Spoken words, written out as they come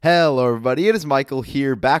Hello, everybody. It is Michael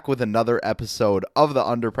here, back with another episode of the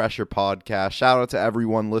Under Pressure podcast. Shout out to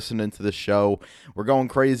everyone listening to the show. We're going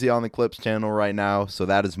crazy on the Clips channel right now, so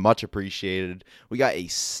that is much appreciated. We got a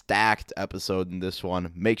stacked episode in this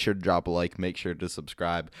one. Make sure to drop a like, make sure to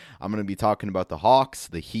subscribe. I'm going to be talking about the Hawks,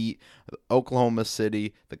 the Heat, Oklahoma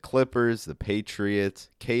City, the Clippers, the Patriots,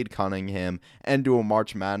 Cade Cunningham, and do a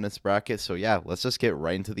March Madness bracket. So yeah, let's just get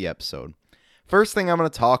right into the episode. First thing I'm going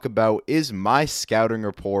to talk about is my scouting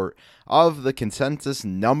report of the consensus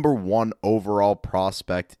number one overall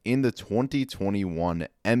prospect in the 2021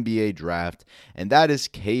 NBA draft, and that is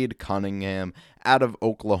Cade Cunningham out of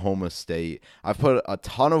Oklahoma State. I've put a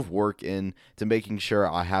ton of work into making sure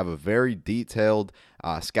I have a very detailed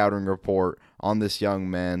scouting report on this young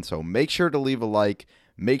man, so make sure to leave a like,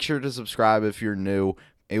 make sure to subscribe if you're new.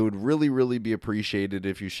 It would really be appreciated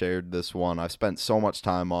if you shared this one. I've spent so much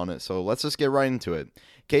time on it, so let's just get right into it.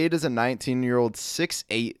 Cade is a 19-year-old,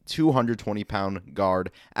 6'8", 220-pound guard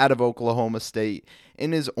out of Oklahoma State.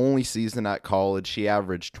 In his only season at college, he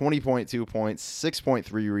averaged 20.2 points,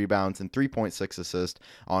 6.3 rebounds, and 3.6 assists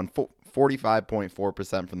on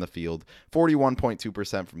 45.4% from the field,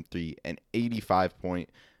 41.2% from three, and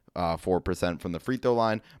 4% from the free throw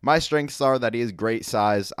line. My strengths are that he has great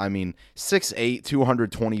size. I mean, 6'8",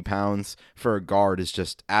 220 pounds for a guard is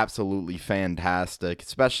just absolutely fantastic,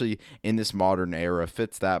 especially in this modern era.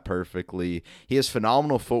 Fits that perfectly. He has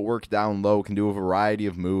phenomenal footwork down low, can do a variety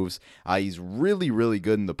of moves. He's really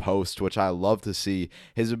good in the post, which I love to see.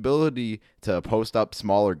 His ability to post up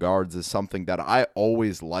smaller guards is something that I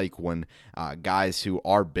always like when guys who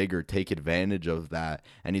are bigger take advantage of that.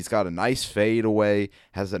 And he's got a nice fade away,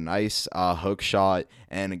 has a nice hook shot,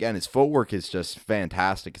 and again, his footwork is just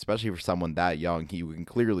fantastic, especially for someone that young. You can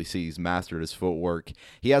clearly see he's mastered his footwork.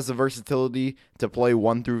 He has the versatility to play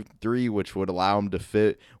 1 through 3, which would allow him to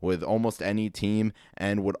fit with almost any team,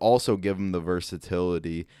 and would also give him the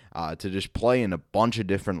versatility to just play in a bunch of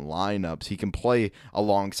different lineups. He can play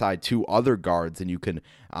alongside two other guards, and you can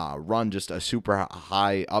run just a super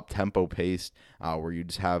high up-tempo pace where you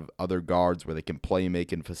just have other guards where they can play,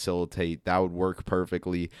 make, and facilitate. That would work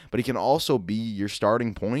perfectly. But he can also be your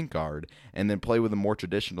starting point guard and then play with a more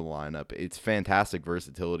traditional lineup. It's fantastic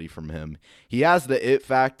versatility from him. He has the it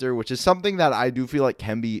factor, which is something that I do feel like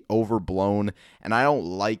can be overblown, and I don't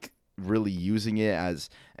like really using it as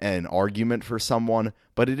an argument for someone,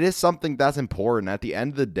 but it is something that's important. At the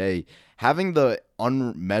end of the day, having the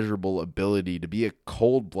unmeasurable ability to be a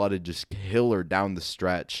cold-blooded just killer down the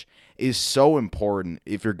stretch is so important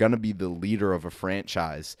if you're going to be the leader of a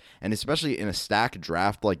franchise. And especially in a stacked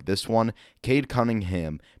draft like this one, Cade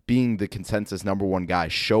Cunningham being the consensus number one guy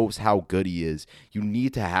shows how good he is. You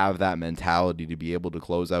need to have that mentality to be able to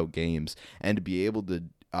close out games and to be able to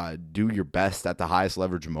do your best at the highest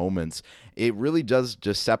leverage moments. It really does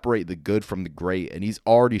just separate the good from the great, and he's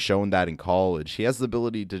already shown that in college. He has the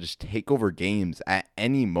ability to just take over games at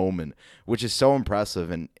any moment, which is so impressive,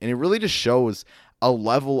 and it really just shows a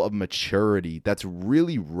level of maturity that's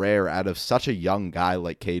really rare out of such a young guy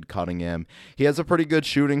like Cade Cunningham. He has a pretty good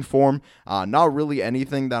shooting form, not really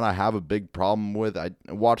anything that I have a big problem with. I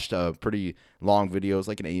watched a pretty long videos,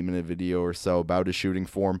 like an 8-minute video or so about his shooting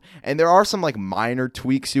form, and there are some like minor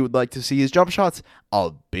tweaks you would like to see. His jump shot's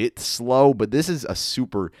a bit slow, but this is a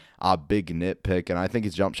super big nitpick, and I think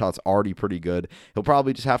his jump shot's already pretty good. He'll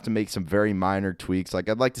probably just have to make some very minor tweaks. Like,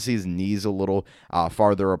 I'd like to see his knees a little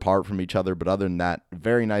farther apart from each other, but other than that,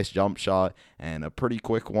 very nice jump shot and a pretty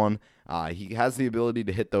quick one. He has the ability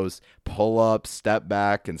to hit those pull-ups, step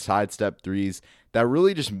back, and sidestep threes. That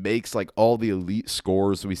really just makes like all the elite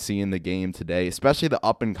scorers we see in the game today, especially the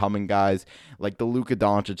up-and-coming guys like the Luka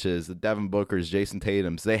Doncic's, the Devin Booker's, Jason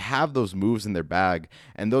Tatum's. They have those moves in their bag,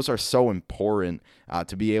 and those are so important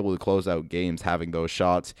to be able to close out games, having those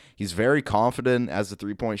shots. He's very confident as a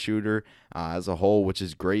three-point shooter as a whole, which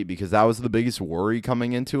is great because that was the biggest worry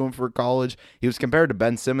coming into him for college. He was compared to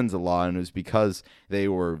Ben Simmons a lot, and it was because they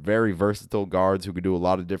were very versatile guards who could do a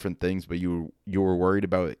lot of different things, but you were worried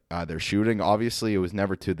about their shooting. Obviously, it was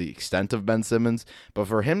never to the extent of Ben Simmons, but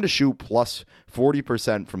for him to shoot plus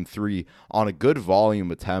 40% from three on a good volume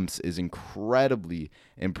attempts is incredibly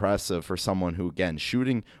impressive for someone who, again,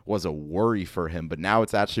 shooting was a worry for him, but now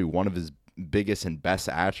it's actually one of his biggest and best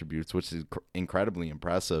attributes, which is incredibly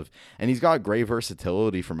impressive. And he's got great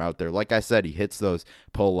versatility from out there. Like I said, he hits those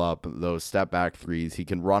pull-up, those step-back threes. He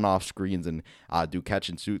can run off screens and do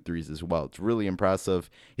catch-and-shoot threes as well. It's really impressive.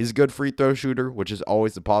 He's a good free throw shooter, which is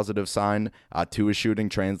always a positive sign to his shooting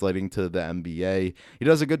translating to the NBA. He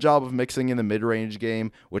does a good job of mixing in the mid-range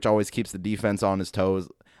game, which always keeps the defense on his toes,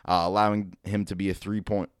 allowing him to be a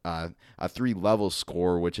three-level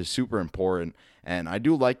scorer, which is super important. And I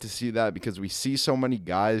do like to see that because we see so many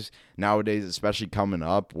guys nowadays, especially coming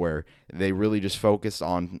up, where they really just focus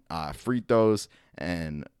on free throws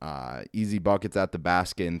and easy buckets at the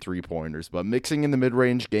basket and three-pointers. But mixing in the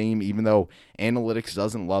mid-range game, even though analytics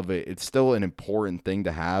doesn't love it, it's still an important thing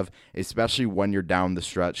to have, especially when you're down the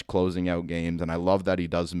stretch closing out games. And I love that he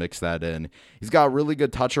does mix that in. He's got really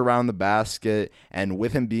good touch around the basket, and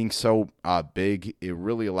with him being so big, it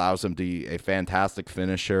really allows him to be a fantastic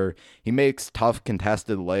finisher. He makes tough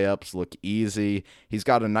contested layups look easy. He's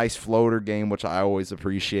got a nice floater game, which I always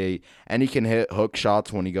appreciate, and he can hit hook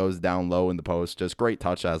shots when he goes down low in the post. Just great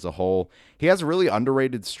touch as a whole. He has really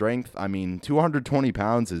underrated strength. I mean, 220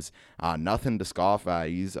 pounds is nothing to scoff at.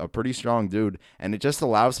 He's a pretty strong dude, and it just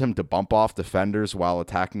allows him to bump off defenders while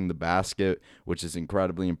attacking the basket, which is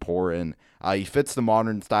incredibly important. He fits the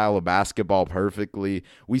modern style of basketball perfectly.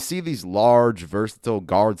 We see these large, versatile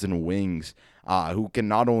guards and wings who can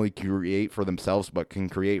not only create for themselves but can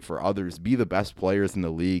create for others, be the best players in the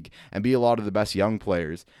league, and be a lot of the best young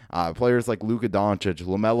players. Players like Luka Doncic,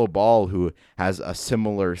 LaMelo Ball, who has a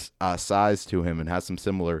similar size to him and has some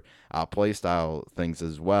similar play style things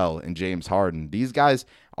as well, and James Harden. These guys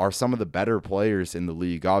are some of the better players in the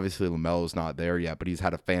league. Obviously, LaMelo's not there yet, but he's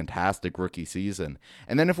had a fantastic rookie season.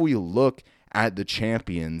 And then if we look at the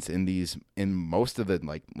champions in most of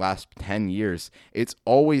the last 10 years, it's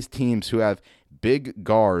always teams who have big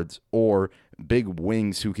guards or big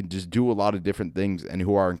wings who can just do a lot of different things and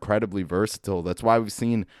who are incredibly versatile. That's why we've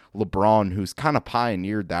seen LeBron, who's kind of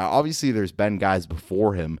pioneered that. Obviously, there's been guys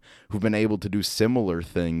before him who've been able to do similar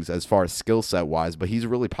things as far as skill set wise, but he's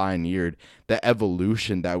really pioneered the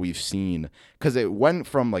evolution that we've seen, because it went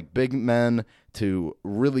from big men to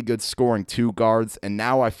really good scoring two guards, and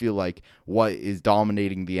now I feel like what is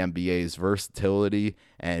dominating the NBA is versatility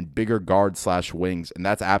and bigger guards / wings, and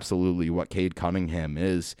that's absolutely what Cade Cunningham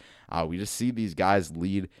is. We just see these guys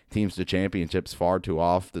lead teams to championships far too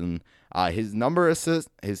often. His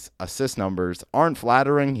assist numbers aren't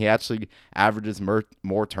flattering. He actually averages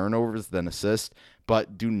more turnovers than assists,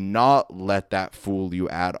 but do not let that fool you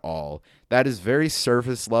at all. That is very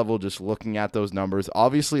surface level, just looking at those numbers.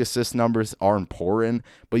 Obviously, assist numbers are important,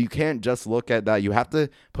 but you can't just look at that. You have to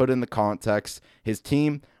put in the context. His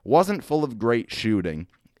team wasn't full of great shooting.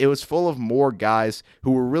 It was full of more guys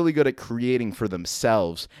who were really good at creating for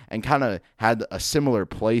themselves and kind of had a similar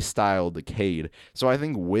play style to Cade. So I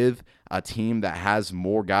think with a team that has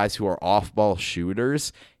more guys who are off-ball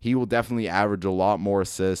shooters, he will definitely average a lot more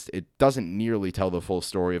assists. It doesn't nearly tell the full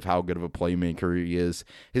story of how good of a playmaker he is.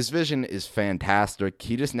 His vision is fantastic.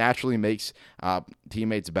 He just naturally makes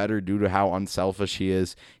teammates better due to how unselfish he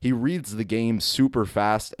is. He reads the game super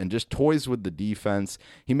fast and just toys with the defense.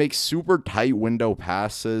 He makes super tight window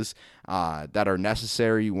passes that are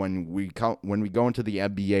necessary when we go into the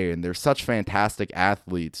NBA, and they're such fantastic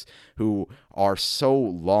athletes who are so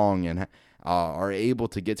long and are able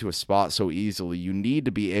to get to a spot so easily. You need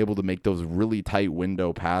to be able to make those really tight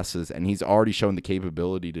window passes, and he's already shown the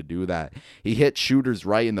capability to do that. He hits shooters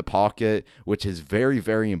right in the pocket, which is very,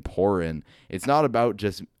 very important. It's not about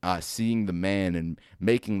just seeing the man and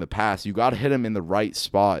making the pass. You got to hit him in the right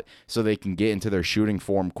spot so they can get into their shooting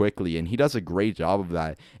form quickly, and he does a great job of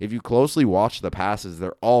that. If you closely watch the passes,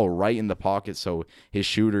 they're all right in the pocket so his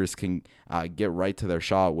shooters can get right to their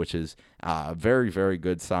shot, which is a very, very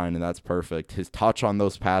good sign, and that's perfect. His touch on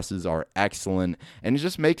those passes are excellent, and it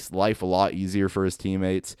just makes life a lot easier for his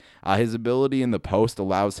teammates. His ability in the post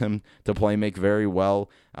allows him to make very well,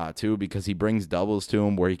 too, because he brings doubles to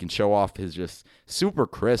him where he can show off his just super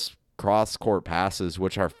crisp cross-court passes,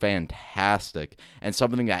 which are fantastic and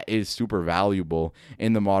something that is super valuable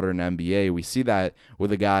in the modern NBA. We see that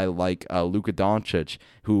with a guy like Luka Doncic,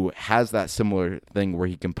 who has that similar thing where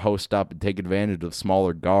he can post up and take advantage of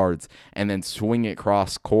smaller guards and then swing it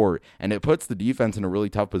cross-court, and it puts the defense in a really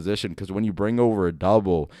tough position, because when you bring over a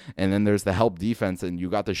double and then there's the help defense and you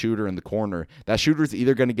got the shooter in the corner, that shooter's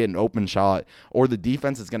either going to get an open shot or the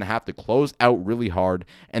defense is going to have to close out really hard,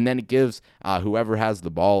 and then it gives whoever has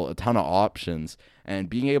the ball a ton of options. And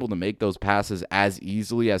being able to make those passes as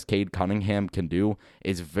easily as Cade Cunningham can do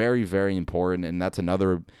is very, very important, and that's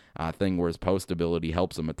another thing where his post ability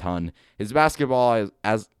helps him a ton. His basketball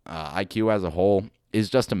as IQ as a whole is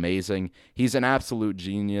just amazing. He's an absolute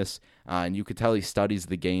genius, and you could tell he studies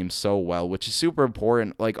the game so well, which is super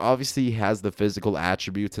important. Obviously, he has the physical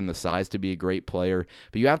attributes and the size to be a great player,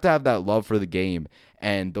 but you have to have that love for the game.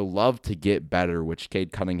 and the love to get better, which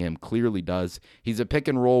Cade Cunningham clearly does. He's a pick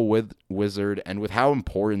and roll with wizard, and with how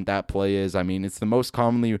important that play is, I mean, it's the most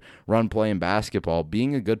commonly run play in basketball.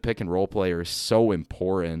 Being a good pick and roll player is so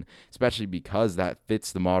important, especially because that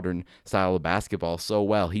fits the modern style of basketball so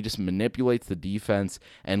well. He just manipulates the defense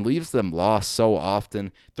and leaves them lost so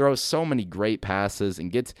often, throws so many great passes,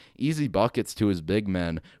 and gets easy buckets to his big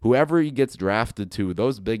men. Whoever he gets drafted to,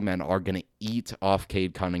 those big men are going to eat off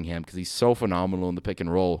Cade Cunningham because he's so phenomenal in the pick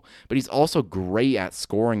and roll. But he's also great at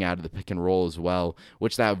scoring out of the pick and roll as well,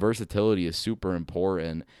 which that versatility is super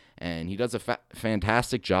important. And he does a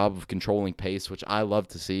fantastic job of controlling pace, which I love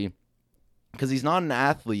to see, because he's not an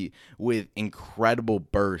athlete with incredible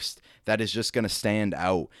burst that is just going to stand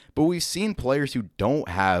out. But we've seen players who don't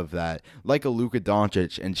have that, like a Luka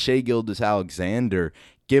Doncic and Shai Gilgeous-Alexander,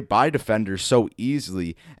 get by defenders so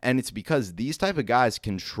easily, and it's because these type of guys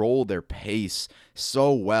control their pace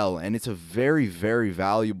so well, and it's a very, very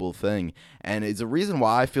valuable thing. And it's a reason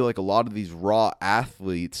why I feel like a lot of these raw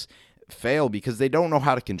athletes fail, because they don't know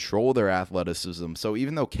how to control their athleticism. So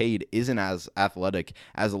even though Cade isn't as athletic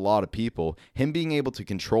as a lot of people, him being able to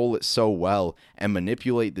control it so well and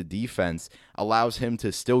manipulate the defense allows him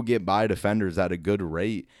to still get by defenders at a good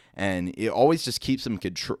rate, and it always just keeps him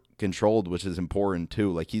controlled, which is important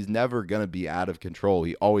too. Like, he's never going to be out of control.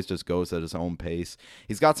 He always just goes at his own pace.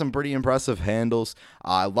 He's got some pretty impressive handles.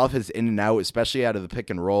 I love his in and out, especially out of the pick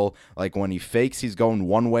and roll. Like, when he fakes, he's going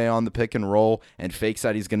one way on the pick and roll and fakes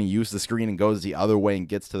that he's going to use the screen and goes the other way and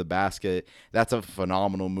gets to the basket. That's a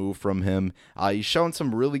phenomenal move from him. He's shown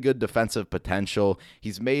some really good defensive potential.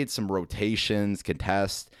 He's made some rotations,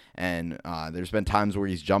 contests, and there's been times where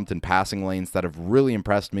he's jumped in passing lanes that have really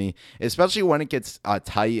impressed me, especially when it gets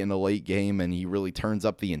tight in the late game and he really turns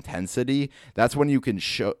up the intensity. That's when you can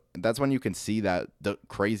see that the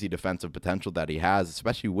crazy defensive potential that he has,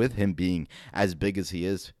 especially with him being as big as he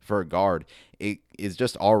is for a guard. It is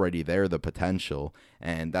just already there, the potential,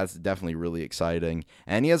 and that's definitely really exciting.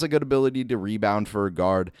 And he has a good ability to rebound for a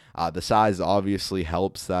guard. The size obviously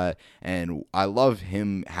helps that, and I love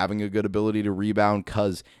him having a good ability to rebound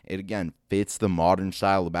because it, again, fits the modern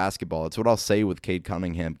style of basketball. It's what I'll say with Cade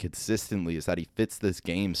Cunningham consistently, is that he fits this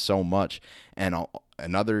game so much. And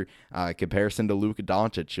another comparison to Luka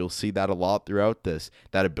Doncic, you'll see that a lot throughout this.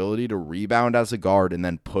 That ability to rebound as a guard and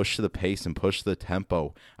then push the pace and push the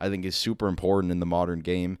tempo, I think, is super important in the modern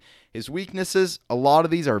game. His weaknesses, a lot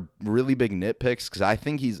of these are really big nitpicks, because I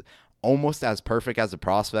think he's almost as perfect as a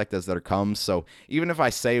prospect as there comes. So even if I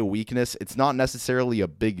say a weakness, it's not necessarily a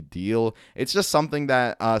big deal. It's just something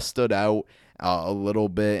that stood out a little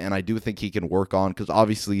bit, and I do think he can work on, because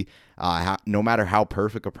obviously no matter how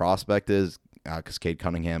perfect a prospect is, because Cade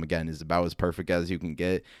Cunningham, again, is about as perfect as you can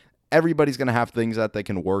get, everybody's going to have things that they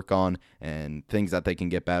can work on and things that they can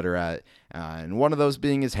get better at. And one of those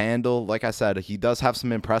being his handle. Like I said, he does have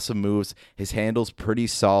some impressive moves. His handle's pretty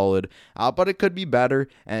solid, but it could be better.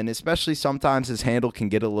 And especially sometimes his handle can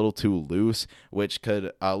get a little too loose, which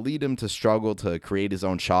could lead him to struggle to create his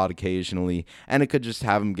own shot occasionally. And it could just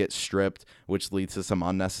have him get stripped, which leads to some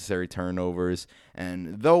unnecessary turnovers.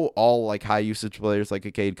 And though all like high usage players like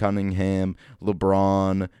a Cade Cunningham,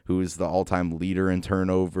 LeBron, who is the all-time leader in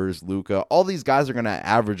turnovers, Luka, all these guys are going to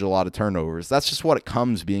average a lot of turnovers. That's just what it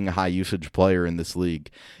comes being a high usage player in this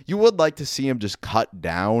league. You would like to see him just cut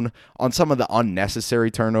down on some of the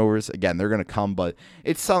unnecessary turnovers. Again, they're going to come, but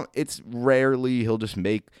it's rarely he'll just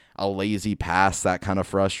make a lazy pass that kind of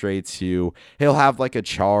frustrates you. He'll have like a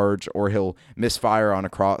charge, or he'll misfire on a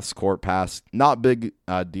cross-court pass. Not big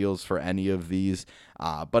deals for any of these,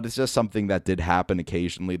 but it's just something that did happen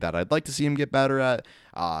occasionally that I'd like to see him get better at.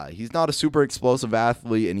 He's not a super explosive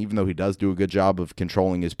athlete, and even though he does do a good job of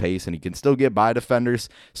controlling his pace and he can still get by defenders,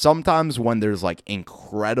 sometimes when there's like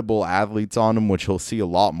incredible athletes on him, which he'll see a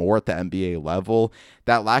lot more at the NBA level,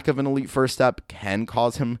 that lack of an elite first step can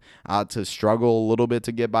cause him to struggle a little bit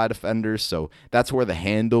to get by defenders. So that's where the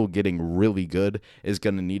handle getting really good is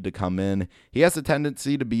going to need to come in. He has a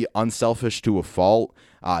tendency to be unselfish to a fault.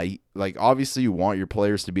 Like, obviously you want your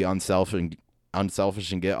players to be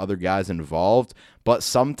unselfish and get other guys involved, but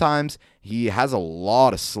sometimes he has a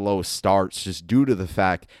lot of slow starts just due to the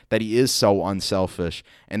fact that he is so unselfish,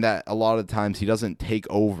 and that a lot of times he doesn't take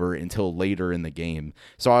over until later in the game.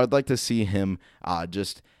 So I would like to see him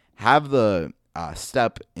just have the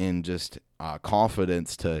step in just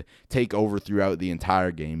confidence to take over throughout the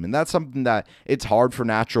entire game. And that's something that it's hard for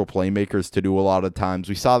natural playmakers to do a lot of times.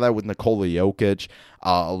 We saw that with Nikola Jokic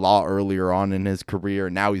a lot earlier on in his career.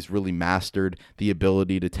 Now he's really mastered the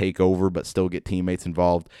ability to take over but still get teammates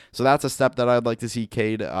involved. So that's a step that I'd like to see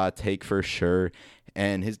Cade take for sure.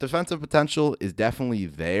 And his defensive potential is definitely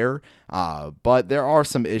there, but there are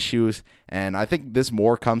some issues, and I think this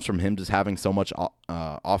more comes from him just having so much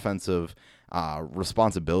offensive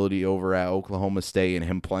responsibility over at Oklahoma State and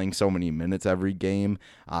him playing so many minutes every game.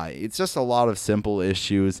 It's just a lot of simple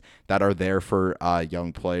issues that are there for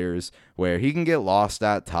young players where he can get lost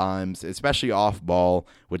at times, especially off ball,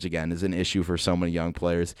 which again is an issue for so many young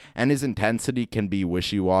players. And his intensity can be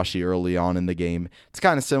wishy-washy early on in the game. It's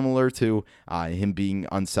kind of similar to him being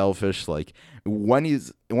unselfish. Like when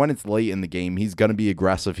it's late in the game, he's going to be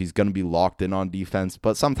aggressive. He's going to be locked in on defense.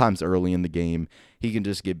 But sometimes early in the game, he can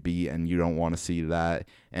just get beat, and you don't want to see that.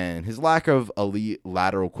 And his lack of elite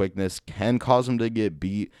lateral quickness can cause him to get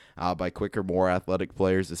beat by quicker, more athletic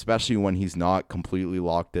players, especially when he's not completely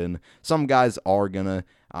locked in. Some guys are going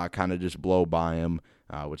to kind of just blow by him,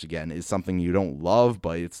 which, again, is something you don't love,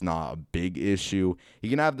 but it's not a big issue. He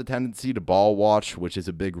can have the tendency to ball watch, which is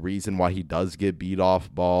a big reason why he does get beat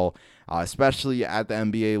off ball, especially at the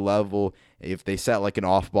NBA level. If they set like an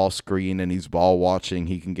off-ball screen and he's ball watching,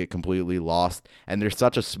 he can get completely lost. And there's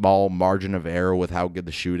such a small margin of error with how good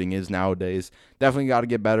the shooting is nowadays. Definitely got to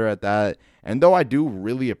get better at that. And though I do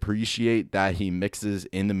really appreciate that he mixes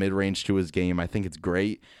in the mid-range to his game, I think it's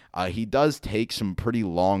great. He does take some pretty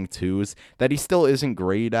long twos that he still isn't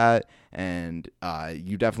great at, and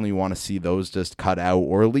you definitely want to see those just cut out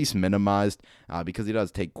or at least minimized because he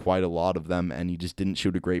does take quite a lot of them, and he just didn't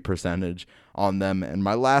shoot a great percentage on them. And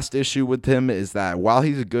my last issue with him is that while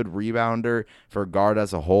he's a good rebounder for a guard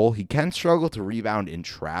as a whole, he can struggle to rebound in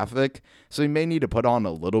traffic, so he may need to put on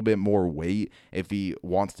a little bit more weight if he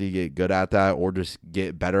wants to get good at that or just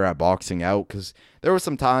get better at boxing out, because there were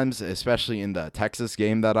some times, especially in the Texas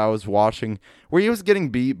game that I was watching, where he was getting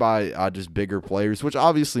beat by just bigger players, which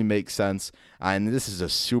obviously makes sense. And this is a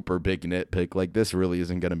super big nitpick. Like, this really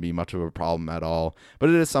isn't going to be much of a problem at all. But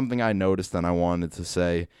it is something I noticed and I wanted to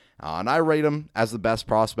say. And I rate him as the best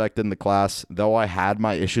prospect in the class. Though I had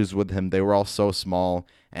my issues with him, they were all so small.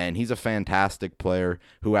 And he's a fantastic player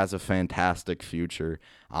who has a fantastic future.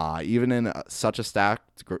 Even in such a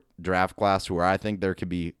stacked draft class where I think there could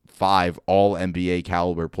be 5 all-NBA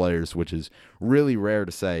caliber players, which is really rare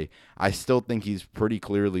to say, I still think he's pretty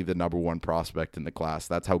clearly the number 1 prospect in the class.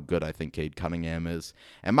 That's how good I think Cade Cunningham is.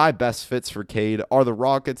 And my best fits for Cade are the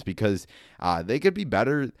Rockets because they could be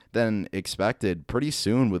better than expected pretty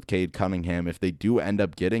soon with Cade Cunningham if they do end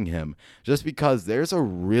up getting him, just because there's a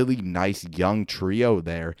really nice young trio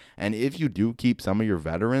there. And if you do keep some of your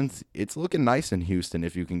veterans, it's looking nice in Houston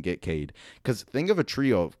if you can get Cade. Because think of a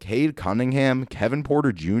trio of Cade Cunningham, Kevin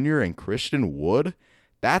Porter Jr., and Christian Wood.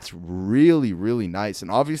 That's really, really nice.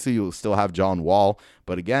 And obviously you'll still have John Wall,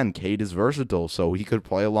 but again, Cade is versatile, so he could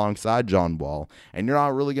play alongside John Wall. And you're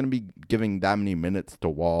not really going to be giving that many minutes to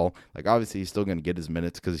Wall. Like, obviously he's still going to get his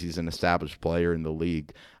minutes because he's an established player in the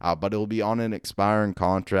league, but it'll be on an expiring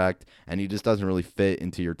contract, and he just doesn't really fit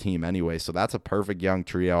into your team anyway. So that's a perfect young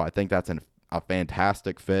trio. I think that's a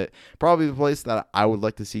fantastic fit. Probably the place that I would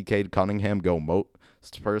like to see Cade Cunningham go most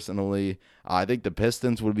personally. I think the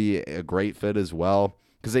Pistons would be a great fit as well,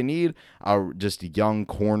 because they need just a young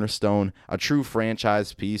cornerstone, a true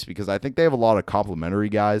franchise piece, because I think they have a lot of complimentary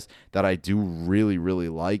guys that I do really, really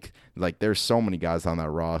like. Like, there's so many guys on that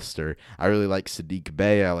roster. I really like Sadiq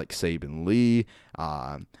Bey. I like Saban Lee.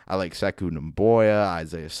 I like Sekou Namboya,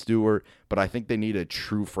 Isaiah Stewart. But I think they need a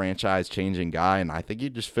true franchise-changing guy, and I think he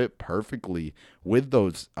just fit perfectly with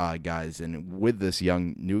those guys and with this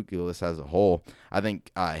young nucleus as a whole. I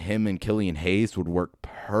think him and Killian Hayes would work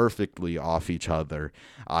perfectly off each other.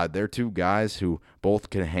 They're two guys who both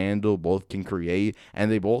can handle, both can create, and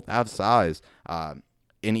they both have size. And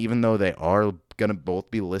even though they are going to both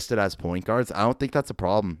be listed as point guards, I don't think that's a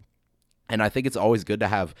problem. And I think it's always good to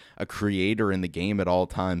have a creator in the game at all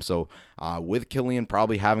times. So with Killian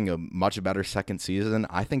probably having a much better second season,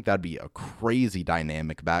 I think that'd be a crazy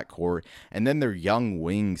dynamic backcourt. And then their young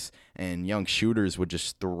wings and young shooters would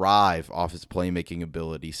just thrive off his playmaking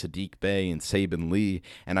ability. Sadiq Bey and Saban Lee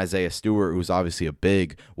and Isaiah Stewart, who's obviously a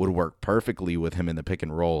big, would work perfectly with him in the pick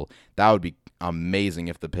and roll. That would be amazing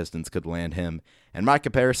if the Pistons could land him. In my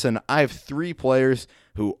comparison, I have 3 players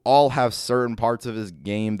who all have certain parts of his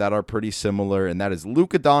game that are pretty similar, and that is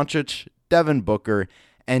Luka Doncic, Devin Booker,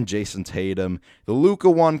 and Jason Tatum. The Luka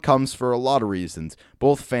one comes for a lot of reasons.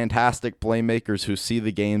 Both fantastic playmakers who see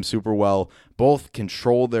the game super well. Both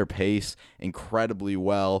control their pace incredibly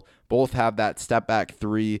well. Both have that step back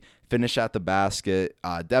three, finish at the basket.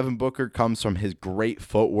 Devin Booker comes from his great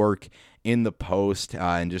footwork in the post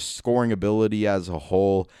and just scoring ability as a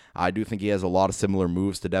whole. I do think he has a lot of similar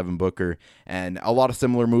moves to Devin Booker and a lot of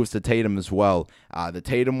similar moves to Tatum as well. The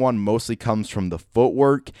Tatum one mostly comes from the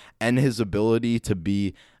footwork and his ability to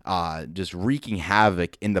be just wreaking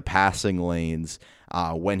havoc in the passing lanes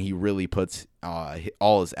when he really puts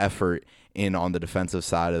all his effort in on the defensive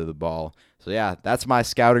side of the ball. So yeah, that's my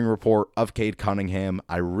scouting report of Cade Cunningham.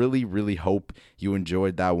 I really, really hope you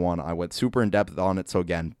enjoyed that one. I went super in-depth on it. So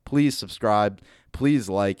again, please subscribe, please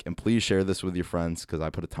like, and please share this with your friends because I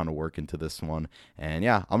put a ton of work into this one. And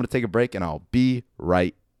yeah, I'm going to take a break and I'll be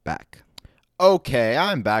right back. Okay,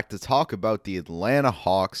 I'm back to talk about the Atlanta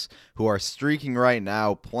Hawks, who are streaking right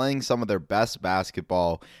now, playing some of their best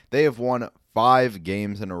basketball. They have won 5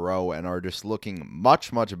 games in a row and are just looking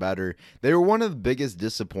much, much better. They were one of the biggest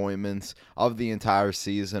disappointments of the entire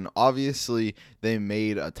season. Obviously, they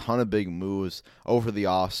made a ton of big moves over the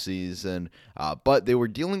offseason, but they were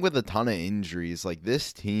dealing with a ton of injuries. Like,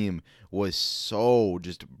 this team was so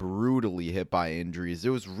just brutally hit by injuries. It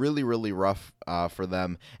was really, really rough for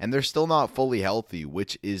them, and they're still not fully healthy,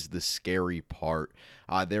 which is the scary part.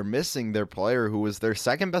 They're missing their player who was their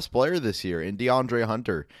second best player this year in DeAndre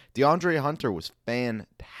Hunter. DeAndre Hunter was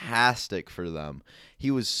fantastic for them.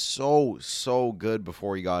 He was so good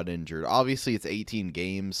before he got injured. Obviously, it's 18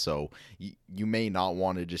 games, so you may not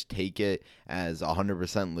want to just take it as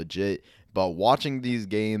 100% legit. But watching these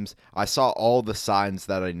games, I saw all the signs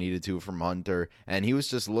that I needed to from Hunter, and he was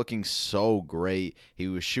just looking so great. He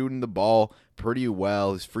was shooting the ball pretty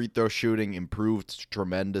well. His free throw shooting improved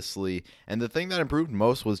tremendously, and the thing that improved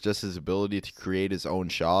most was just his ability to create his own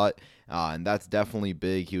shot, and that's definitely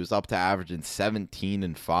big. He was up to averaging 17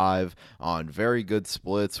 and 5 on very good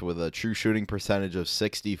splits with a true shooting percentage of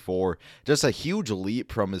 64. Just a huge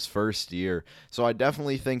leap from his first year. So I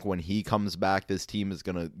definitely think when he comes back, this team is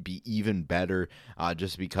going to be even better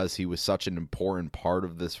just because he was such an important part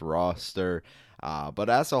of this roster. But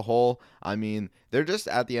as a whole, I mean, they're just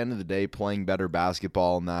at the end of the day playing better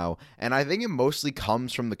basketball now. And I think it mostly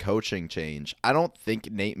comes from the coaching change. I don't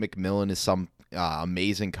think Nate McMillan is some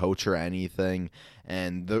amazing coach or anything.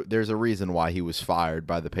 And there's a reason why he was fired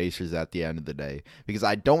by the Pacers at the end of the day. Because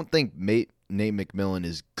I don't think Nate McMillan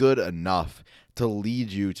is good enough to lead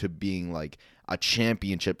you to being like a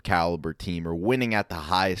championship caliber team or winning at the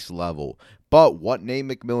highest level. But what Nate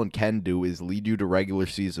McMillan can do is lead you to regular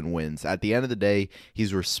season wins. At the end of the day,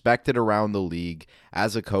 he's respected around the league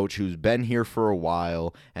as a coach who's been here for a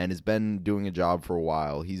while and has been doing a job for a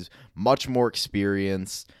while. He's much more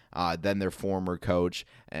experienced than their former coach,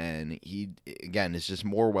 and he, again, is just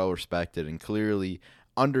more well-respected and clearly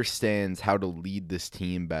understands how to lead this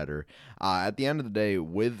team better. At the end of the day,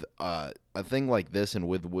 with a thing like this and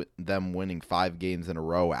with them winning 5 games in a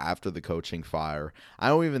row after the coaching fire, I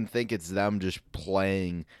don't even think it's them just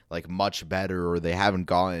playing like much better or they haven't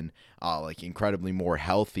gotten like incredibly more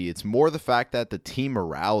healthy. It's more the fact that the team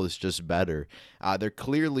morale is just better. There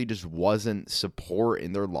clearly just wasn't support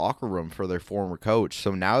in their locker room for their former coach.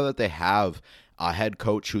 So now that they have a head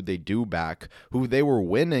coach who they do back, who they were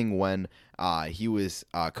winning when he was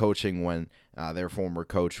coaching when their former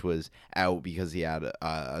coach was out because he had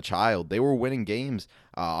a child. They were winning games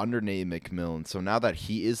under Nate McMillan. So now that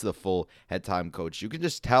he is the full head time coach, you can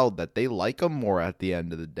just tell that they like him more at the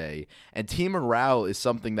end of the day. And team morale is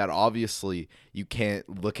something that obviously you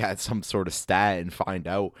can't look at some sort of stat and find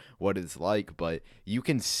out what it's like, but you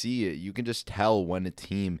can see it. You can just tell when a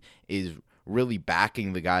team is really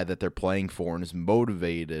backing the guy that they're playing for and is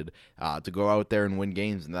motivated to go out there and win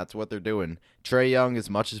games, and that's what they're doing. Trae Young, as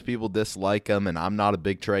much as people dislike him, and I'm not a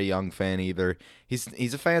big Trae Young fan either,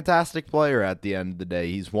 he's a fantastic player at the end of the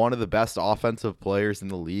day. He's one of the best offensive players in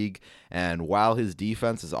the league, and while his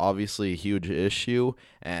defense is obviously a huge issue,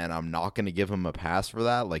 and I'm not going to give him a pass for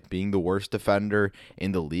that, like being the worst defender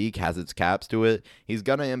in the league has its caps to it, he's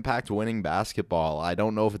going to impact winning basketball. I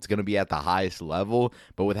don't know if it's going to be at the highest level,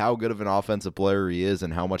 but with how good of an offensive player he is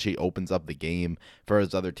and how much he opens up the game for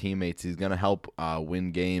his other teammates, he's going to help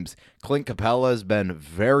win games. Clint Capella has been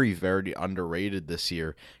very, very underrated this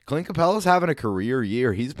year. Clint Capella's having a career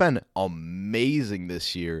year. He's been amazing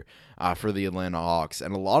this year for the Atlanta Hawks.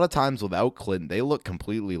 And a lot of times without Clint, they look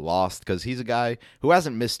completely lost because he's a guy who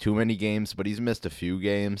hasn't missed too many games, but he's missed a few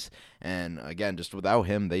games. And again, just without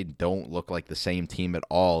him, they don't look like the same team at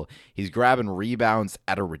all. He's grabbing rebounds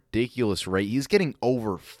at a ridiculous rate. He's getting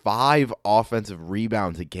over 5 offensive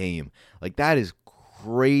rebounds a game. Like, that is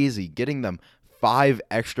crazy. Getting them 5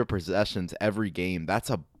 extra possessions every game, that's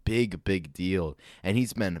a big deal. And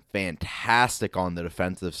he's been fantastic on the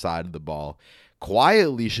defensive side of the ball.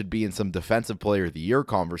 Quietly should be in some defensive player of the year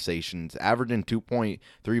conversations, averaging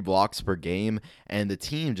 2.3 blocks per game, and the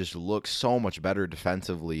team just looks so much better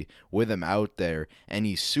defensively with him out there, and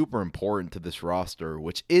he's super important to this roster,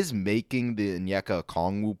 which is making the Onyeka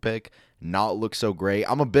Okongwu pick not look so great.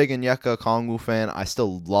 I'm a big Onyeka Okongwu fan. I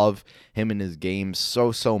still love him in his game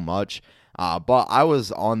so much. But I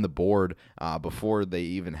was on the board before they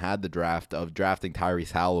even had the draft of drafting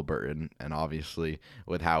Tyrese Halliburton, and obviously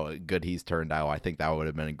with how good he's turned out, I think that would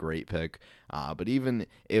have been a great pick. But even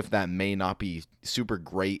if that may not be super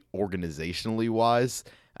great organizationally wise,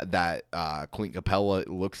 that Clint Capella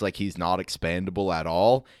looks like he's not expandable at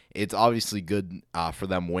all, it's obviously good for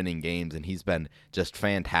them winning games, and he's been just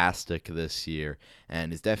fantastic this year,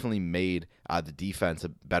 and has definitely made the defense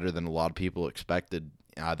better than a lot of people expected.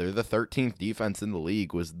 They're the 13th defense in the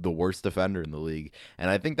league, was the worst defender in the league. And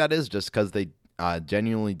I think that is just because they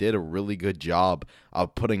genuinely did a really good job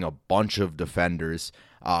of putting a bunch of defenders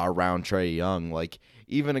around Trae Young. Like,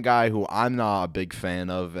 even a guy who I'm not a big fan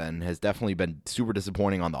of and has definitely been super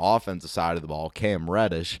disappointing on the offensive side of the ball, Cam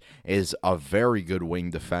Reddish, is a very good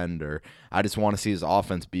wing defender. I just want to see his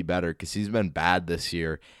offense be better because he's been bad this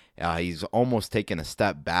year. He's almost taken a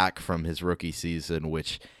step back from his rookie season,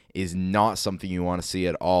 which is not something you want to see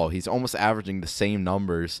at all. He's almost averaging the same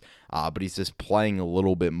numbers, but he's just playing a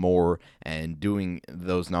little bit more and doing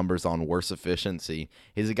those numbers on worse efficiency.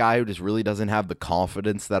 He's a guy who just really doesn't have the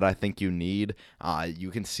confidence that I think you need.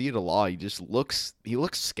 You can see it a lot. He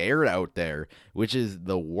looks scared out there, which is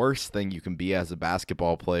the worst thing you can be as a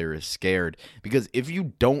basketball player, is scared. Because if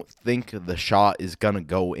you don't think the shot is going to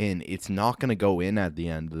go in, it's not going to go in at the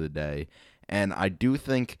end of the day. And I do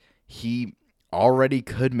think he already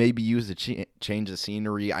could maybe use a change of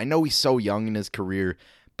scenery. I know he's so young in his career,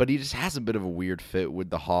 but he just has a bit of a weird fit with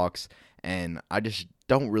the Hawks, and I just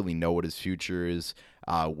don't really know what his future is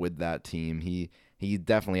with that team. He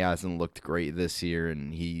definitely hasn't looked great this year,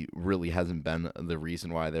 and he really hasn't been the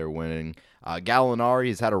reason why they're winning. Gallinari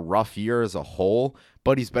has had a rough year as a whole,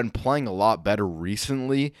 but he's been playing a lot better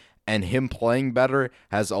recently, and him playing better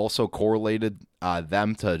has also correlated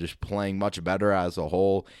them to just playing much better as a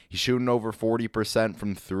whole. He's shooting over 40%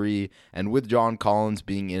 from three, and with John Collins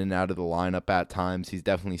being in and out of the lineup at times, he's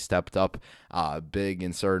definitely stepped up big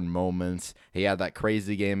in certain moments. He had that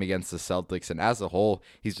crazy game against the Celtics, and as a whole,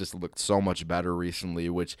 he's just looked so much better recently,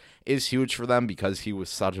 which is huge for them because he was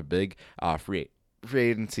such a big free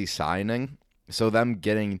agency signing. So them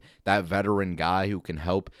getting that veteran guy who can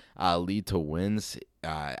help lead to wins,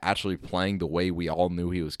 actually playing the way we all knew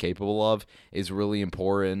he was capable of, is really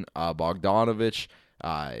important. Bogdanovich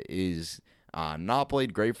is not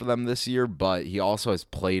played great for them this year, but he also has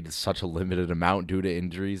played such a limited amount due to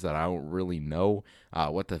injuries that I don't really know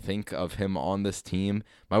what to think of him on this team.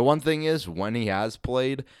 My one thing is, when he has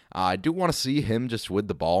played, I do want to see him just with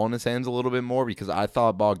the ball in his hands a little bit more, because I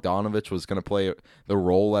thought Bogdanovich was going to play the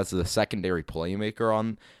role as the secondary playmaker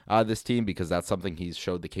on this team, because that's something he's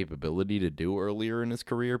showed the capability to do earlier in his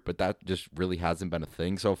career, but that just really hasn't been a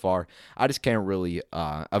thing so far. I just can't really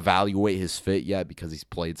evaluate his fit yet because he's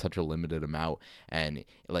played such a limited amount, and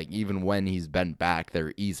like even when he's been back,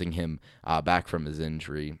 they're easing him back from his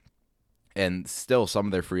injury. And still, some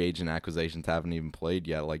of their free agent acquisitions haven't even played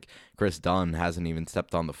yet. Like Chris Dunn hasn't even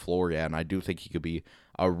stepped on the floor yet, and I do think he could be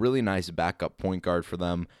a really nice backup point guard for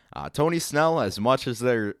them. Tony Snell, as much as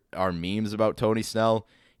there are memes about Tony Snell,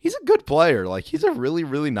 he's a good player. Like, he's a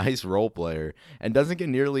really nice role player and doesn't get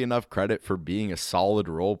nearly enough credit for being a solid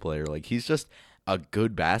role player. Like, he's just a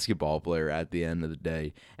good basketball player at the end of the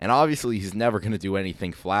day. And obviously, he's never going to do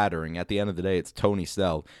anything flattering. At the end of the day, it's Tony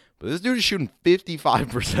Snell. But this dude is shooting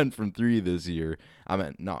 55% from three this year.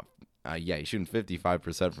 He's shooting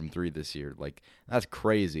 55% from three this year. Like, that's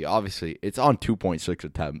crazy. Obviously, it's on 2.6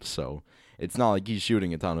 attempts, so it's not like he's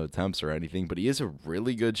shooting a ton of attempts or anything, but he is a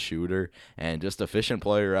really good shooter and just efficient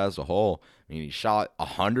player as a whole. I mean, he shot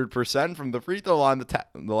 100% from the free throw line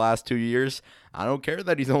the last 2 years. I don't care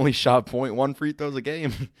that he's only shot 0.1 free throws a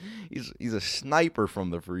game. He's a sniper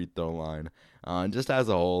from the free throw line. And just as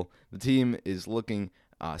a whole, the team is looking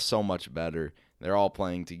so much better. They're all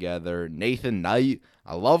playing together. Nathan Knight,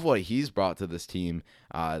 I love what he's brought to this team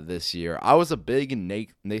this year. I was a big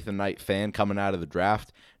Nathan Knight fan coming out of the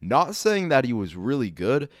draft. Not saying that he was really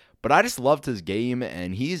good, but I just loved his game,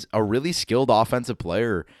 and he's a really skilled offensive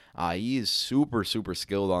player. He is super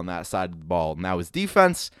skilled on that side of the ball. Now, his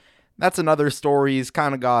defense, that's another story. He's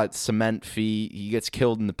kind of got cement feet. He gets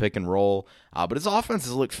killed in the pick and roll. But his offense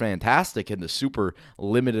has looked fantastic in the super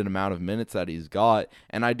limited amount of minutes that he's got.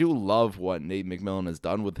 And I do love what Nate McMillan has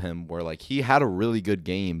done with him, where like he had a really good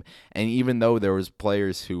game. And even though there was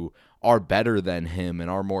players who are better than him and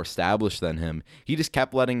are more established than him, he just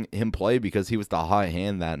kept letting him play because he was the high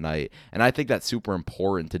hand that night. And I think that's super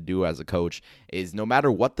important to do as a coach, is no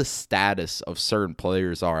matter what the status of certain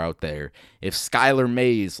players are out there, if Skylar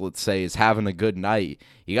Mays, let's say, is having a good night,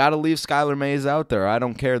 you got to leave Skylar Mays out there. I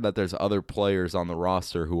don't care that there's other players on the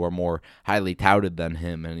roster who are more highly touted than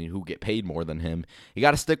him and who get paid more than him. You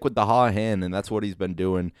got to stick with the hot hand, and that's what he's been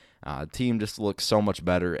doing. Team just looks so much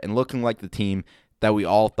better and looking like the team that we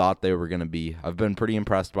all thought they were going to be. I've been pretty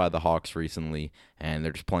impressed by the Hawks recently, and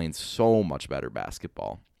they're just playing so much better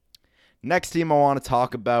basketball. Next team I want to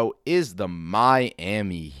talk about is the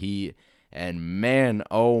Miami Heat. And man,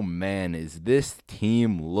 oh man, is this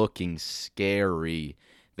team looking scary.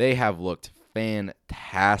 They have looked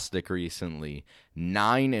fantastic recently.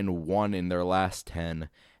 9-1 in their last 10,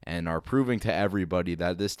 and are proving to everybody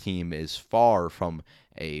that this team is far from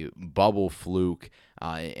a bubble fluke.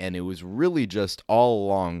 And it was really just all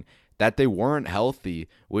along that they weren't healthy,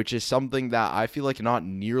 which is something that I feel like not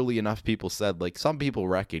nearly enough people said. Like, some people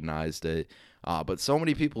recognized it, but so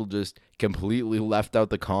many people just completely left out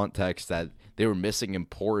the context that they were missing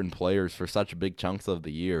important players for such big chunks of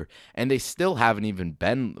the year, and they still haven't even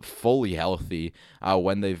been fully healthy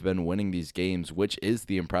when they've been winning these games, which is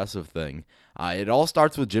the impressive thing. It all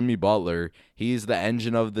starts with Jimmy Butler. He's the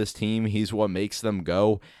engine of this team. He's what makes them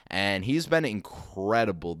go, and he's been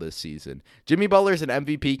incredible this season. Jimmy Butler's an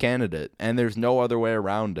MVP candidate, and there's no other way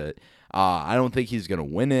around it. I don't think he's going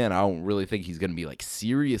to win it. I don't really think he's going to be like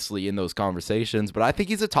seriously in those conversations, but I think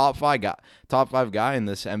he's a top five guy in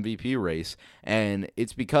this MVP race, and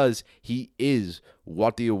it's because he is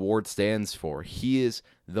what the award stands for. He is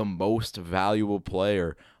the most valuable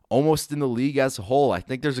player almost in the league as a whole. I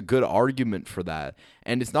think there's a good argument for that,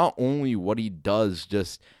 and it's not only what he does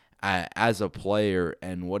just as a player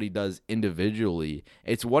and what he does individually,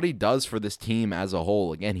 it's what he does for this team as a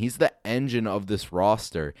whole. Again, he's the engine of this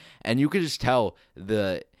roster, and you can just tell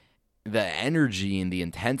the energy and the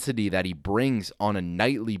intensity that he brings on a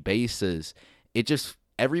nightly basis. It just,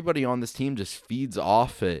 everybody on this team just feeds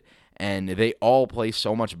off it, and they all play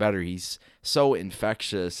so much better. He's so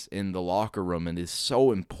infectious in the locker room and is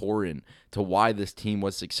so important to why this team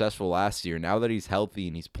was successful last year. Now that he's healthy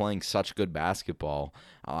and he's playing such good basketball,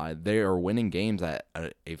 they are winning games at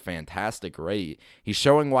a fantastic rate. He's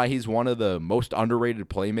showing why he's one of the most underrated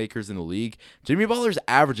playmakers in the league. Jimmy Butler's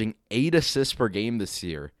averaging 8 assists per game this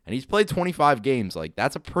year, and he's played 25 games. Like,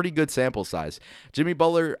 that's a pretty good sample size. Jimmy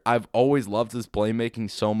Butler, I've always loved his playmaking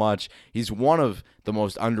so much. He's one of the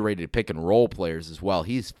most underrated pick and roll players as well.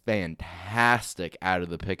 He's fantastic out of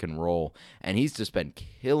the pick and roll, and he's just been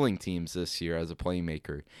killing teams this year as a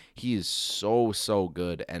playmaker. He is so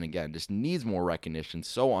good, and again, just needs more recognition.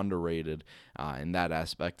 So underrated in that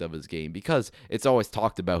aspect of his game, because it's always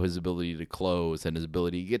talked about his ability to close and his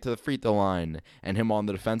ability to get to the free throw line and him on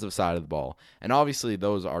the defensive side of the ball. And obviously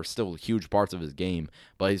those are still huge parts of his game,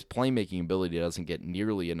 but his playmaking ability doesn't get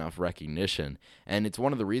nearly enough recognition. And it's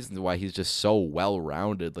one of the reasons why he's just so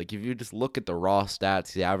well-rounded. Like, if you just look at the raw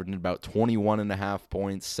stats, he's averaging about 21.5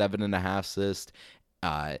 points, 7.5 assists,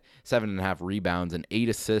 7.5 rebounds, and 8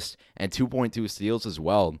 assists, and 2.2 steals as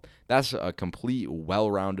well. That's a complete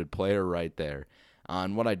well-rounded player right there.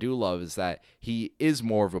 And what I do love is that he is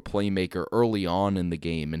more of a playmaker early on in the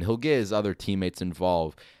game, and he'll get his other teammates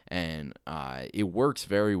involved, and it works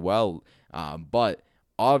very well. But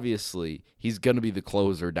obviously, he's going to be the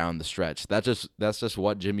closer down the stretch. That's just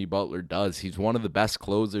what Jimmy Butler does. He's one of the best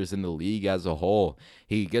closers in the league as a whole.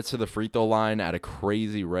 He gets to the free throw line at a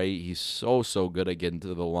crazy rate. He's so good at getting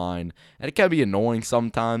to the line. And it can be annoying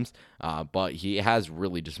sometimes, but he has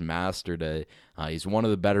really just mastered it. He's one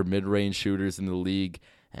of the better mid-range shooters in the league.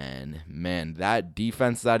 And, man, that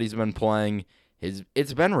defense that he's been playing,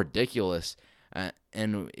 it's been ridiculous.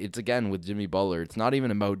 And it's, again, with Jimmy Butler, it's not even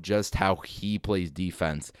about just how he plays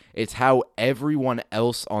defense. It's how everyone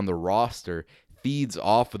else on the roster feeds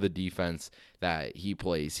off of the defense that he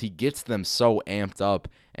plays. He gets them so amped up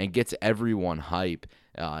and gets everyone hype.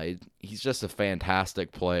 He's just a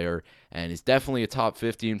fantastic player, and he's definitely a top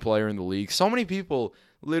 15 player in the league. So many people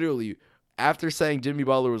literally, after saying Jimmy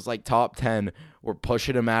Butler was like top 10, were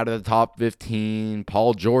pushing him out of the top 15.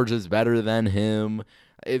 Paul George is better than him.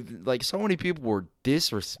 So many people were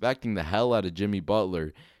disrespecting the hell out of Jimmy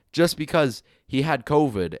Butler just because he had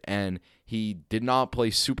COVID and he did not play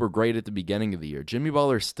super great at the beginning of the year. Jimmy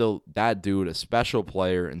Butler's still that dude, a special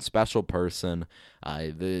player and special person.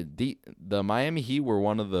 The Miami Heat were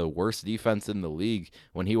one of the worst defense in the league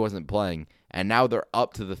when he wasn't playing, and now they're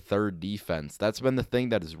up to the third defense. That's been the thing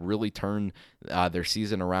that has really turned their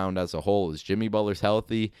season around as a whole. Is Jimmy Butler's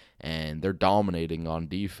healthy and they're dominating on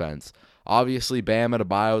defense. Obviously, Bam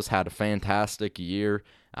Adebayo's had a fantastic year.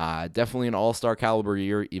 Definitely an all-star caliber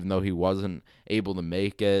year, even though he wasn't able to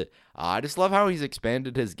make it. I just love how he's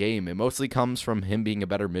expanded his game. It mostly comes from him being a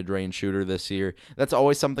better mid-range shooter this year. That's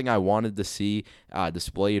always something I wanted to see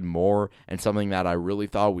displayed more, and something that I really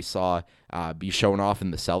thought we saw be shown off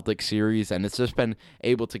in the Celtics series, and it's just been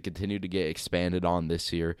able to continue to get expanded on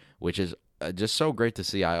this year, which is just so great to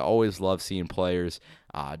see. I always love seeing players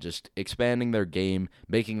just expanding their game,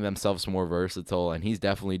 making themselves more versatile, and he's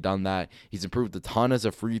definitely done that. He's improved a ton as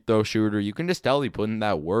a free throw shooter. You can just tell he put in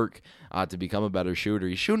that work to become a better shooter.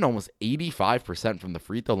 He's shooting almost 85% from the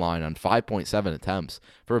free throw line on 5.7 attempts.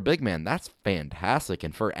 For a big man, that's fantastic,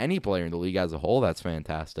 and for any player in the league as a whole, that's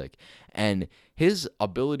fantastic. And his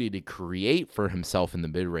ability to create for himself in the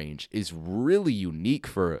mid-range is really unique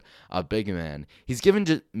for a big man. He's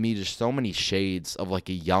given me just so many shades of like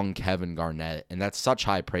a young Kevin Garnett, and that's such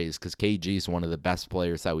high praise because KG is one of the best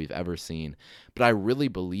players that we've ever seen. But I really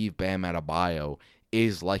believe Bam Adebayo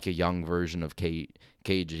is like a young version of KG.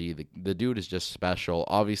 The dude is just special.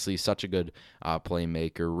 Obviously, such a good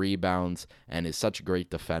playmaker, rebounds, and is such a great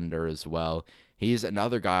defender as well. He's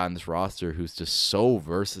another guy on this roster who's just so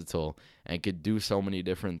versatile and could do so many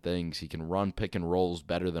different things. He can run pick and rolls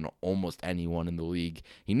better than almost anyone in the league.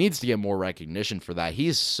 He needs to get more recognition for that.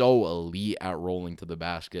 He's so elite at rolling to the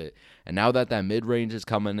basket. And now that mid-range is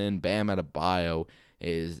coming in, Bam Adebayo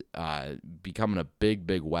is becoming a big,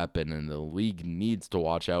 big weapon, and the league needs to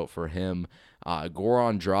watch out for him.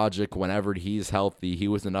 Goran Dragic, whenever he's healthy, he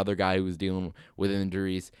was another guy who was dealing with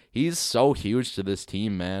injuries. He's so huge to this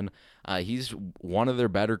team, man. He's one of their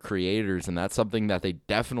better creators, and that's something that they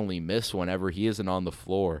definitely miss whenever he isn't on the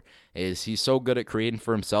floor. Is he's so good at creating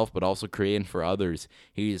for himself, but also creating for others.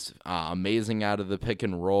 He's amazing out of the pick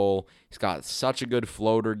and roll. He's got such a good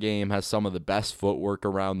floater game, has some of the best footwork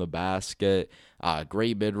around the basket.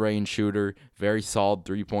 Great mid-range shooter, very solid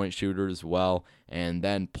three-point shooter as well, and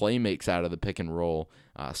then play makes out of the pick and roll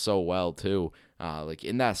so well too. Like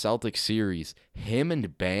in that Celtics series, him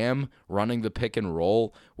and Bam running the pick and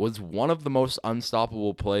roll was one of the most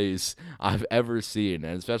unstoppable plays I've ever seen,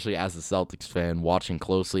 and especially as a Celtics fan watching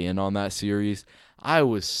closely in on that series, I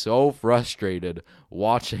was so frustrated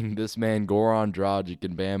watching this man Goran Dragic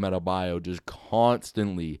and Bam Adebayo just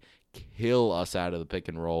constantly kill us out of the pick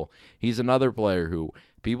and roll. He's another player who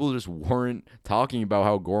people just weren't talking about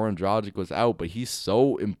how Goran Dragic was out, but he's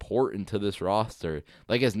so important to this roster.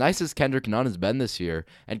 Like, as nice as Kendrick Nunn has been this year,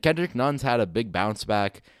 and Kendrick Nunn's had a big bounce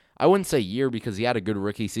back, I wouldn't say year because he had a good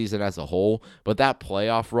rookie season as a whole, but that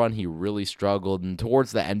playoff run, he really struggled, and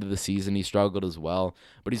towards the end of the season, he struggled as well,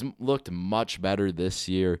 but he's looked much better this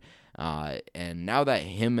year. And now that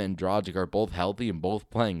him and Dragic are both healthy and both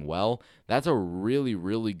playing well, that's a really,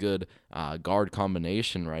 really good guard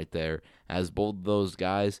combination right there, as both those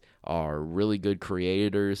guys are really good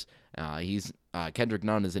creators. Kendrick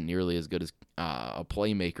Nunn isn't nearly as good as a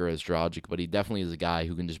playmaker as Dragic, but he definitely is a guy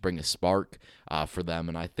who can just bring a spark for them.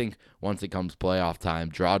 And I think once it comes playoff time,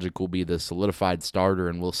 Dragic will be the solidified starter,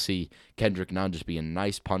 and we'll see Kendrick Nunn just be a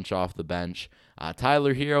nice punch off the bench.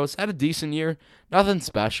 Tyler Hero's had a decent year, nothing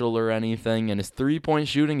special or anything, and his three-point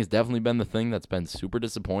shooting has definitely been the thing that's been super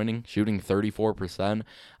disappointing, shooting 34%.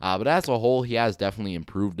 But as a whole, he has definitely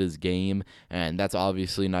improved his game, and that's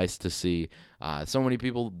obviously nice to see. So many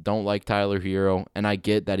people don't like Tyler Hero, and I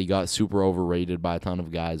get that he got super overrated by a ton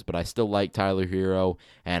of guys, but I still like Tyler Hero,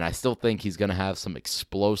 and I still think he's going to have some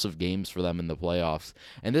explosive games for them in the playoffs.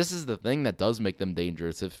 And this is the thing that does make them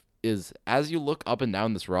dangerous. As you look up and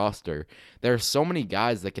down this roster, there are so many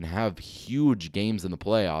guys that can have huge games in the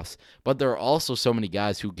playoffs, but there are also so many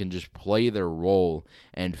guys who can just play their role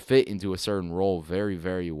and fit into a certain role very,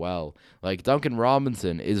 very well. Like Duncan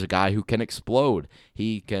Robinson is a guy who can explode.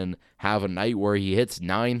 He can have a night where he hits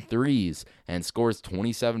 9 threes and scores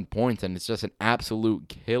 27 points, and it's just an absolute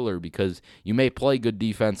killer because you may play good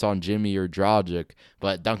defense on Jimmy or Dragic,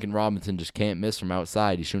 but Duncan Robinson just can't miss from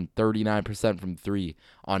outside. He's shooting 39% from 3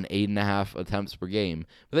 on 8.5 attempts per game.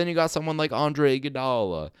 But then you got someone like Andre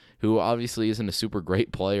Iguodala, who obviously isn't a super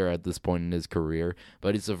great player at this point in his career,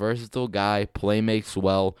 but he's a versatile guy, play makes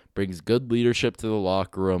well, brings good leadership to the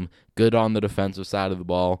locker room, good on the defensive side of the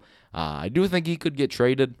ball. I do think he could get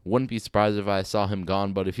traded. Wouldn't be surprised if I saw him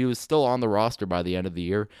gone, but if he was still on the roster by the end of the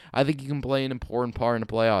year, I think he can play an important part in a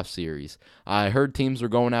playoff series. I heard teams were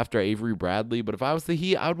going after Avery Bradley, but if I was the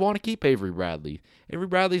Heat, I would want to keep Avery Bradley. Avery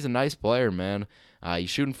Bradley's a nice player, man.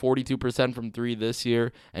 He's shooting 42% from three this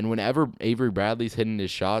year, and whenever Avery Bradley's hitting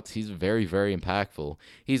his shots, he's very, very impactful.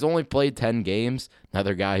 He's only played 10 games,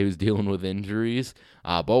 another guy who's dealing with injuries,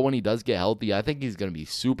 but when he does get healthy, I think he's going to be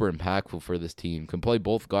super impactful for this team. Can play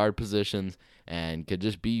both guard positions and could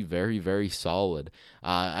just be very, very solid.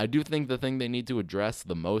 I do think the thing they need to address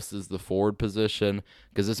the most is the forward position,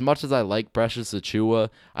 because as much as I like Precious Achiuwa,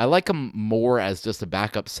 I like him more as just a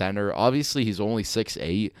backup center. Obviously, he's only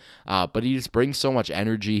 6'8", but he just brings so much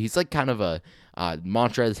energy. He's like kind of a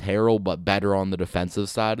Montrezl Harrell, but better on the defensive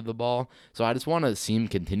side of the ball. So I just want to see him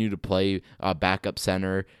continue to play backup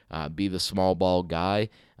center, be the small ball guy.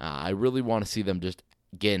 I really want to see them just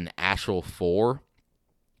get an actual four.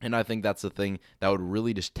 And I think that's the thing that would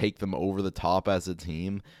really just take them over the top as a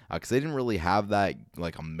team, because they didn't really have that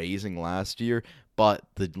like amazing last year. But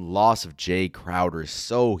the loss of Jay Crowder is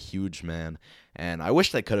so huge, man. And I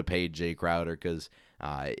wish they could have paid Jay Crowder, because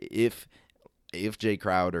if Jay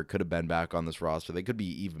Crowder could have been back on this roster, they could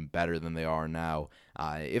be even better than they are now.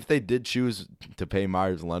 If they did choose to pay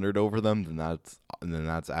Myers Leonard over them, then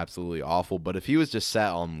that's absolutely awful. But if he was just set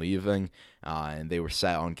on leaving, and they were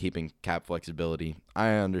set on keeping cap flexibility,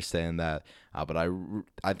 I understand that. But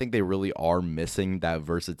I think they really are missing that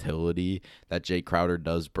versatility that Jay Crowder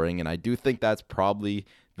does bring, and I do think that's probably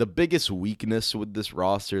the biggest weakness with this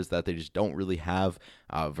roster, is that they just don't really have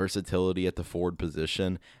versatility at the forward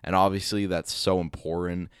position. And obviously that's so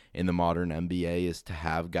important in the modern NBA, is to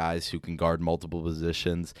have guys who can guard multiple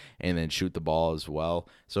positions and then shoot the ball as well.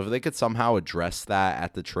 So if they could somehow address that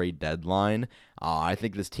at the trade deadline, I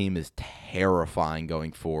think this team is terrifying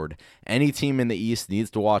going forward. Any team in the East needs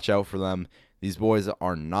to watch out for them. These boys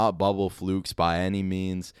are not bubble flukes by any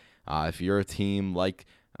means. If you're a team like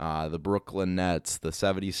the Brooklyn Nets, the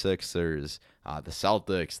 76ers, the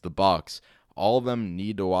Celtics, the Bucks, all of them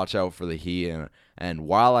need to watch out for the Heat. And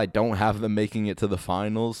while I don't have them making it to the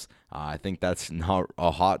finals, I think that's not a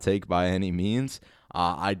hot take by any means.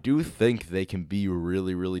 I do think they can be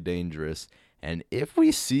really, really dangerous. And if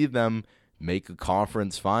we see them make a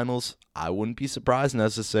conference finals, I wouldn't be surprised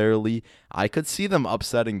necessarily. I could see them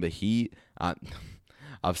upsetting the Heat.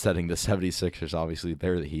 Upsetting the 76ers, obviously,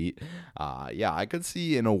 they're the Heat. Yeah, I could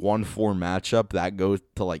see in a 1-4 matchup that goes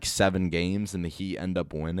to like 7 games and the Heat end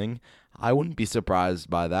up winning. I wouldn't be surprised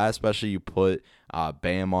by that, especially you put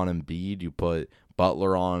Bam on Embiid, you put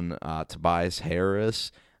Butler on Tobias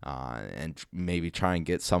Harris, and maybe try and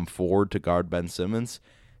get some forward to guard Ben Simmons.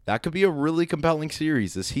 That could be a really compelling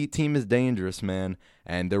series. This Heat team is dangerous, man,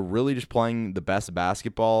 and they're really just playing the best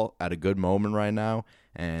basketball at a good moment right now,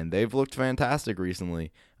 and they've looked fantastic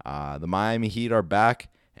recently. The Miami Heat are back,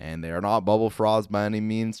 and they are not bubble frauds by any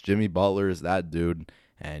means. Jimmy Butler is that dude,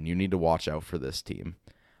 and you need to watch out for this team.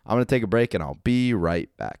 I'm going to take a break, and I'll be right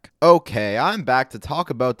back. Okay, I'm back to talk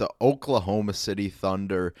about the Oklahoma City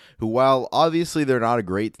Thunder, who, while obviously they're not a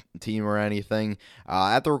great team or anything,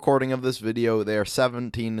 at the recording of this video, they are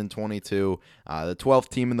 17-22, the 12th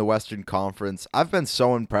team in the Western Conference. I've been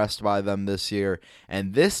so impressed by them this year,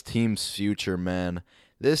 and this team's future, man.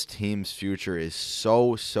 This team's future is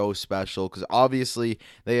so, so special, because obviously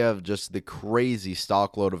they have just the crazy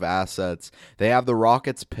stockload of assets. They have the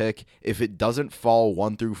Rockets pick if it doesn't fall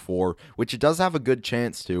 1 through 4, which it does have a good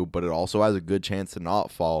chance to, but it also has a good chance to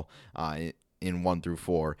not fall in 1 through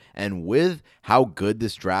 4. And with how good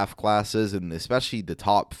this draft class is, and especially the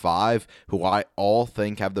top 5, who I all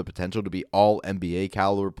think have the potential to be all NBA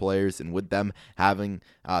caliber players, and with them having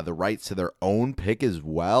the rights to their own pick as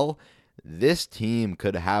well, this team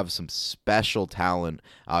could have some special talent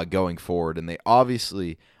going forward. And they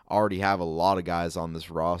obviously already have a lot of guys on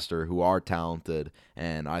this roster who are talented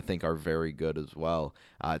and I think are very good as well.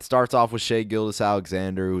 It starts off with Shai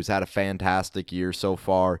Gilgeous-Alexander, who's had a fantastic year so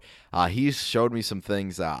far. He's showed me some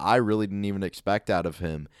things that I really didn't even expect out of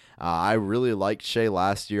him. I really liked Shai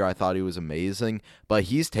last year. I thought he was amazing, but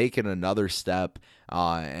he's taken another step,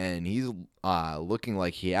 and he's looking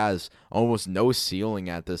like he has almost no ceiling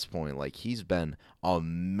at this point. Like, he's been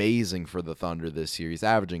amazing for the Thunder this year. He's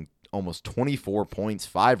averaging almost 24 points,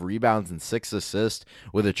 5 rebounds, and 6 assists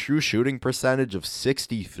with a true shooting percentage of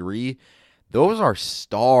 63. Those are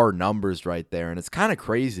star numbers right there, and it's kind of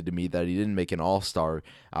crazy to me that he didn't make an all-star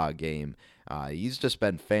game. He's just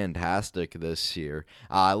been fantastic this year.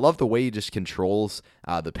 I love the way he just controls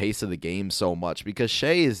the pace of the game so much because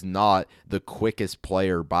Shea is not the quickest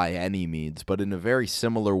player by any means, but in a very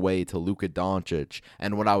similar way to Luka Doncic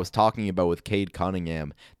and what I was talking about with Cade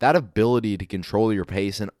Cunningham, that ability to control your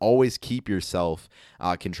pace and always keep yourself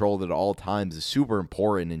controlled at all times is super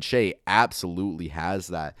important, and Shea absolutely has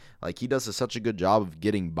that. Like, he does such a good job of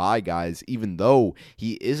getting by guys, even though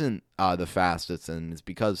he isn't the fastest, and it's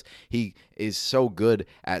because he is so good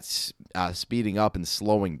at speeding up and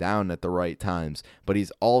slowing down at the right times. But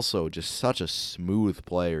he's also just such a smooth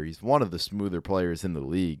player. He's one of the smoother players in the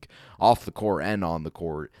league, off the court and on the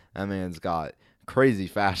court. That man's got crazy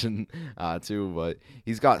fashion too, but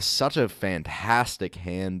he's got such a fantastic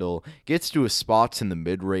handle, gets to his spots in the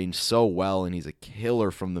mid-range so well, and he's a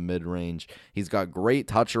killer from the mid-range. He's got great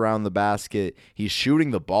touch around the basket. He's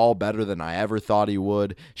shooting the ball better than I ever thought he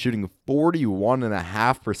would, shooting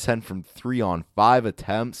 41.5% from 3 on 5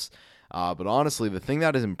 attempts. But honestly, the thing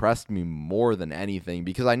that has impressed me more than anything,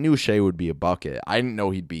 because I knew Shea would be a bucket, I didn't know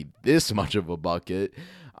he'd be this much of a bucket,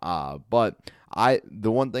 but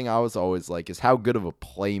the one thing I was always like is how good of a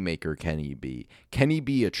playmaker can he be? Can he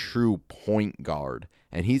be a true point guard?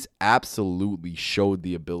 And he's absolutely showed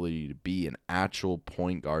the ability to be an actual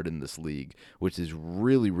point guard in this league, which is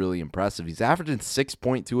really, really impressive. He's averaging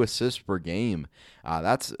 6.2 assists per game.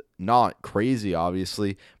 That's not crazy,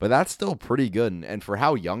 obviously, but that's still pretty good. And for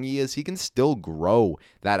how young he is, he can still grow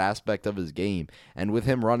that aspect of his game. And with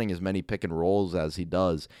him running as many pick and rolls as he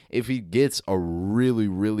does, if he gets a really,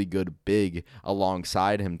 really good big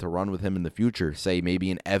alongside him to run with him in the future, say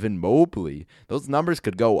maybe an Evan Mobley, those numbers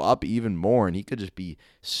could go up even more, and he could just be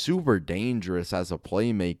super dangerous as a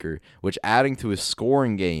playmaker, which adding to his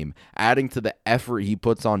scoring game, adding to the effort he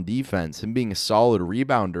puts on defense, him being a solid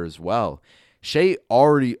rebounder as well. Shea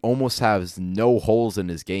already almost has no holes in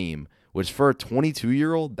his game, which for a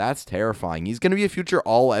 22-year-old, that's terrifying. He's going to be a future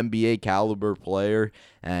all-NBA caliber player,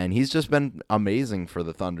 and he's just been amazing for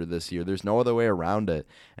the Thunder this year. There's no other way around it,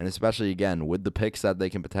 and especially, again, with the picks that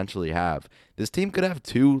they can potentially have. This team could have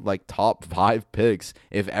 2, top 5 picks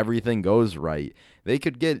if everything goes right. They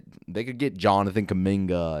could get Jonathan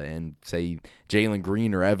Kuminga and, say, Jalen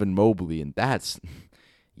Green or Evan Mobley, and that's...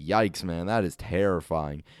 Yikes, man, that is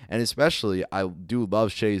terrifying. And especially, I do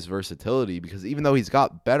love Shea's versatility because even though he's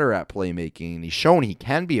got better at playmaking and he's shown he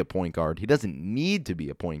can be a point guard, he doesn't need to be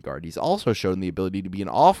a point guard. He's also shown the ability to be an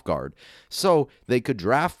off guard. So they could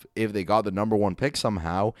draft, if they got the number 1 pick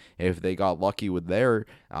somehow, if they got lucky with their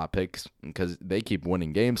picks, because they keep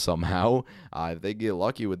winning games somehow, if they get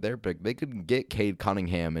lucky with their pick, they could get Cade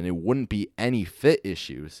Cunningham and it wouldn't be any fit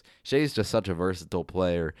issues. Shea's just such a versatile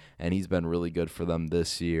player, and he's been really good for them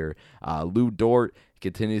this year. Lou Dort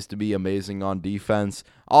continues to be amazing on defense.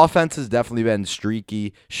 Offense has definitely been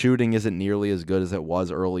streaky. Shooting isn't nearly as good as it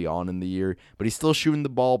was early on in the year, but he's still shooting the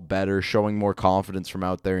ball better, showing more confidence from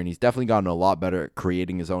out there, and he's definitely gotten a lot better at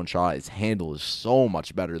creating his own shot. His handle is so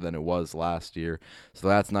much better than it was last year, so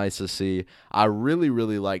that's nice to see. I really,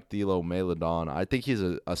 really like Thilo Maledon. I think he's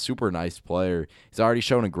a super nice player. He's already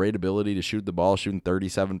shown a great ability to shoot the ball, shooting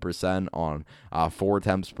 37% on 4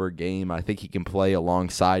 attempts per game. I think he can play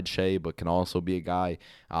alongside Shea, but can also be a guy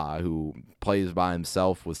who plays by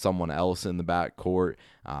himself with someone else in the backcourt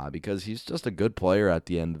because he's just a good player at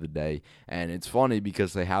the end of the day. And it's funny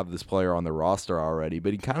because they have this player on the roster already,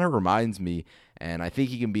 but he kind of reminds me, and I think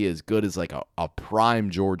he can be as good as like a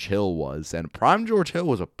prime George Hill was. And prime George Hill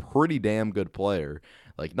was a pretty damn good player.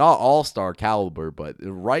 Like, not all-star caliber, but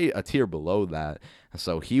right a tier below that.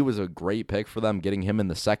 So he was a great pick for them, getting him in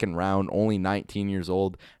the second round, only 19 years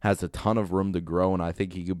old, has a ton of room to grow, and I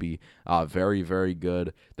think he could be very, very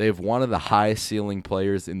good. They have one of the highest ceiling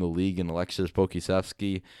players in the league in Alexis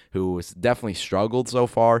Pokusevski, who has definitely struggled so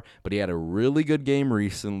far, but he had a really good game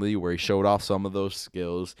recently where he showed off some of those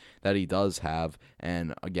skills that he does have,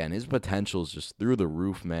 and again, his potential is just through the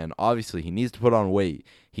roof, man. Obviously, he needs to put on weight.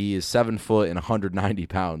 He is 7 foot and 190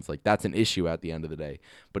 pounds. Like, that's an issue at the end of the day.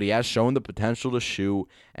 But he has shown the potential to shoot.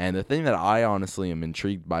 And the thing that I honestly am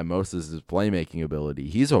intrigued by most is his playmaking ability.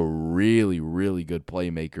 He's a really, really good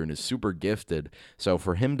playmaker and is super gifted. So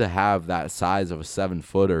for him to have that size of a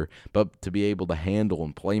 7-footer, but to be able to handle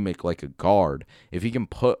and play make like a guard, if he can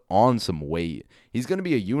put on some weight, he's going to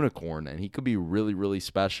be a unicorn, and he could be really, really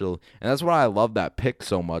special. And that's why I love that pick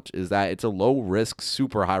so much, is that it's a low-risk,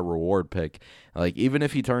 super high-reward pick. Like, even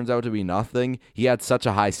if he turns out to be nothing, he had such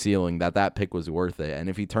a high ceiling that pick was worth it. And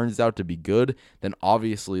if he turns out to be good, then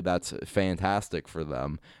obviously that's fantastic for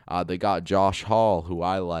them. They got Josh Hall, who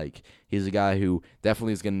I like. He's a guy who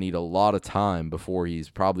definitely is going to need a lot of time before he's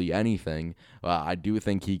probably anything. I do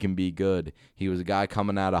think he can be good. He was a guy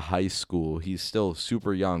coming out of high school. He's still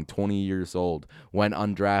super young, 20 years old, went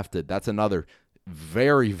undrafted. That's another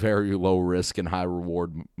very, very low risk and high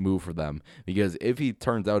reward move for them, because if he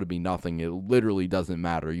turns out to be nothing, it literally doesn't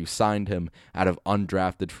matter. You signed him out of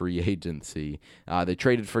undrafted free agency. They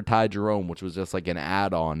traded for Ty Jerome, which was just like an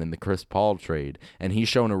add-on in the Chris Paul trade, and he's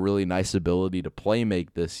shown a really nice ability to play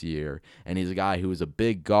make this year, and he's a guy who is a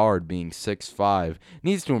big guard, being 6'5",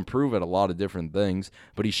 needs to improve at a lot of different things,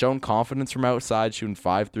 but he's shown confidence from outside, shooting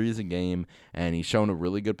 5 threes a game, and he's shown a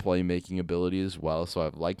really good playmaking ability as well, so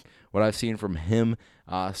I've liked what I've seen from him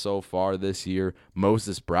so far this year.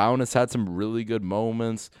 Moses Brown has had some really good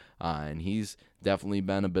moments, and he's definitely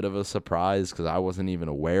been a bit of a surprise because I wasn't even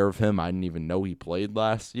aware of him. I didn't even know he played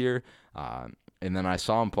last year. And then I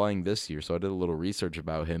saw him playing this year, so I did a little research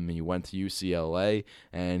about him. He went to UCLA,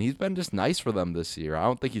 and he's been just nice for them this year. I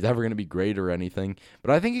don't think he's ever going to be great or anything,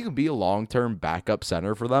 but I think he could be a long-term backup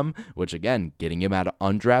center for them, which, again, getting him out of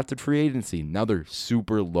undrafted free agency, another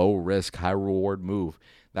super low-risk, high-reward move.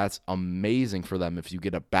 That's amazing for them if you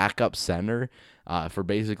get a backup center for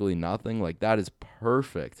basically nothing. Like, that is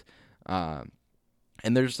perfect. And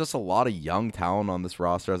there's just a lot of young talent on this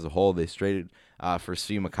roster as a whole. They traded for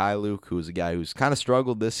Steve Mikhailuk, who's a guy who's kind of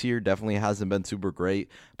struggled this year, definitely hasn't been super great,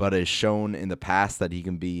 but has shown in the past that he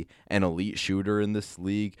can be an elite shooter in this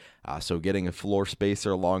league. So getting a floor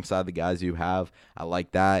spacer alongside the guys you have, I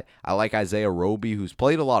like that. I like Isaiah Roby, who's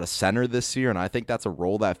played a lot of center this year, and I think that's a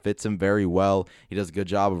role that fits him very well. He does a good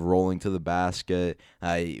job of rolling to the basket.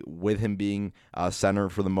 With him being a center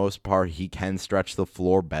for the most part, he can stretch the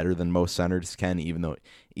floor better than most centers can, even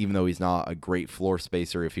though he's not a great floor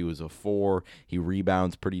spacer. If he was a 4, he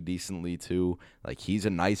rebounds pretty decently too. Like, he's a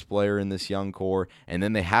nice player in this young core, and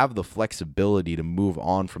then they have the flexibility to move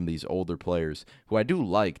on from these older players, who I do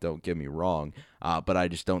like, don't get me wrong, but I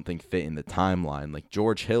just don't think fit in the timeline. Like,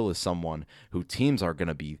 George Hill is someone who teams are going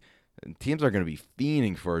to be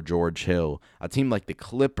fiending for a George Hill. A team like the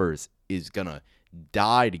Clippers is going to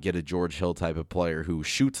die to get a George Hill type of player who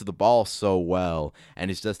shoots the ball so well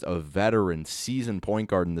and is just a veteran, seasoned point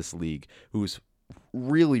guard in this league who's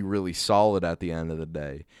really, really solid at the end of the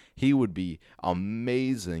day. He would be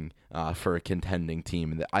amazing for a contending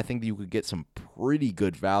team. And I think that you could get some pretty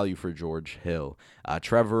good value for George Hill.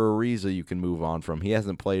 Trevor Ariza you can move on from. He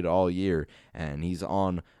hasn't played all year, and he's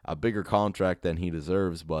on a bigger contract than he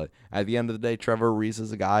deserves. But at the end of the day, Trevor Ariza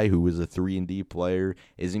is a guy who is a 3-and-D player,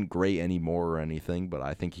 isn't great anymore or anything, but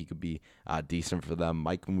I think he could be decent for them.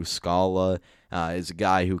 Mike Muscala is a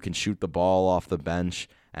guy who can shoot the ball off the bench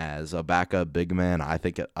as a backup big man. I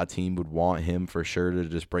think a team would want him for sure to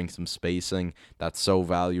just bring some spacing. That's so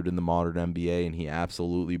valued in the modern NBA, and he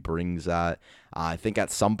absolutely brings that. I think at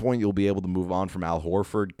some point you'll be able to move on from Al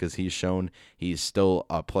Horford because he's shown he's still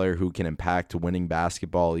a player who can impact winning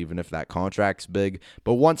basketball even if that contract's big.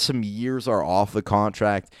 But once some years are off the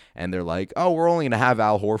contract and they're like, oh, we're only going to have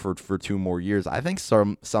Al Horford for 2 more years, I think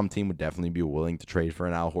some team would definitely be willing to trade for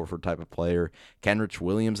an Al Horford type of player. Kenrich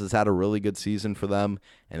Williams has had a really good season for them.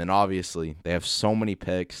 And then obviously they have so many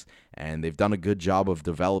picks, and they've done a good job of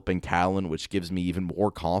developing talent, which gives me even more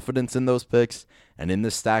confidence in those picks. And in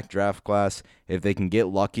this stacked draft class, if they can get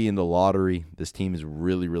lucky in the lottery, this team is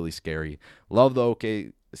really, really scary. Love the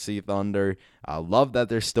OKC Thunder. Love that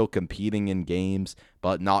they're still competing in games,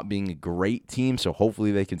 but not being a great team. So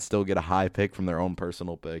hopefully they can still get a high pick from their own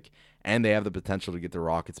personal pick. And they have the potential to get the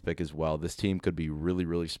Rockets pick as well. This team could be really,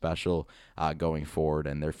 really special going forward,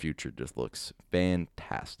 and their future just looks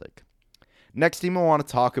fantastic. Next team I want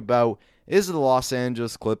to talk about is the Los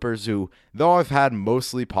Angeles Clippers, who, though I've had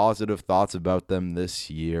mostly positive thoughts about them this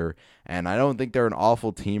year, and I don't think they're an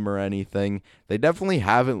awful team or anything, they definitely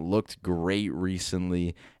haven't looked great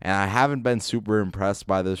recently, and I haven't been super impressed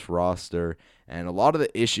by this roster. And a lot of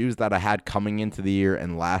the issues that I had coming into the year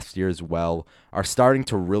and last year as well are starting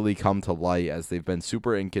to really come to light as they've been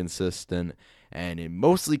super inconsistent, and it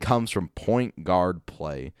mostly comes from point guard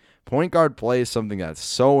play. Point guard play is something that's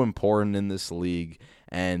so important in this league,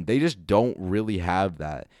 and they just don't really have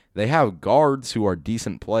that. They have guards who are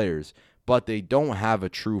decent players, but they don't have a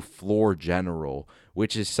true floor general,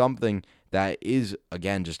 which is something that is,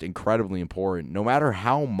 again, just incredibly important. No matter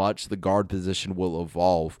how much the guard position will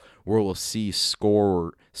evolve, where we'll see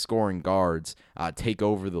scoring guards take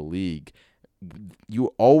over the league,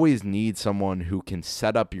 you always need someone who can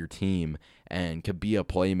set up your team and could be a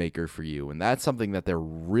playmaker for you. And that's something that they're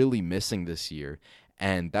really missing this year.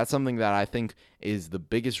 And that's something that I think is the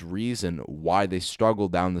biggest reason why they struggle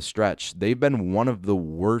down the stretch. They've been one of the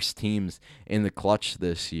worst teams in the clutch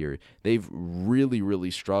this year. They've really, really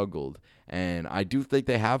struggled. And I do think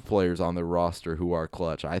they have players on their roster who are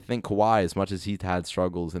clutch. I think Kawhi, as much as he's had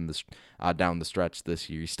struggles in this down the stretch this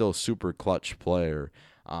year, he's still a super clutch player.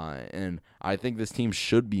 And I think this team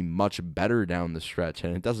should be much better down the stretch.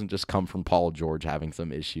 And it doesn't just come from Paul George having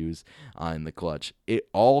some issues in the clutch. It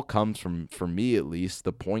all comes from, for me at least,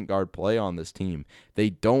 the point guard play on this team. They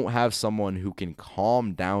don't have someone who can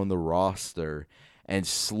calm down the roster and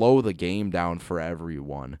slow the game down for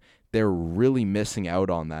everyone. They're really missing out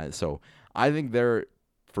on that. So I think they're,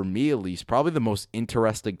 for me at least, probably the most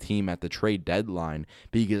interesting team at the trade deadline,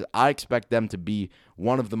 because I expect them to be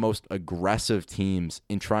one of the most aggressive teams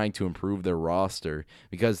in trying to improve their roster,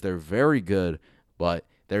 because they're very good, but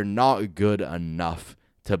they're not good enough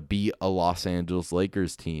to beat a Los Angeles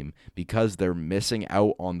Lakers team because they're missing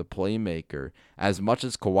out on the playmaker. As much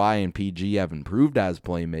as Kawhi and PG have improved as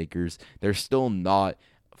playmakers, they're still not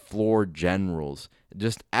floor generals.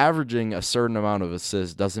 Just averaging a certain amount of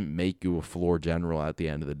assists doesn't make you a floor general at the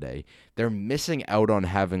end of the day. They're missing out on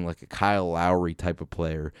having like a Kyle Lowry type of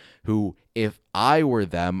player who, if I were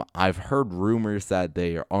them, I've heard rumors that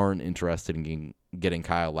they aren't interested in getting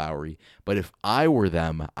Kyle Lowry. But if I were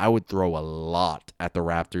them, I would throw a lot at the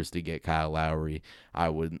Raptors to get Kyle Lowry. I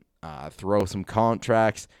would throw some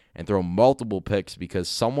contracts and throw multiple picks, because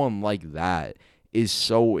someone like that is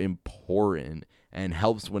so important and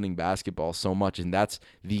helps winning basketball so much, and that's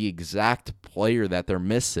the exact player that they're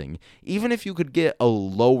missing. Even if you could get a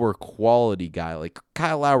lower quality guy, like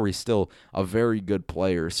Kyle Lowry's still a very good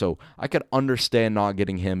player, so I could understand not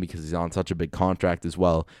getting him because he's on such a big contract as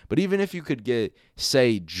well. But even if you could get,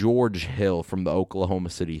 say, George Hill from the Oklahoma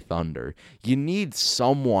City Thunder, you need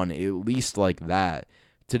someone at least like that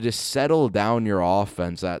to just settle down your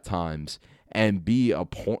offense at times and be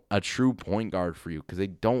a true point guard for you, because they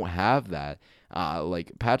don't have that.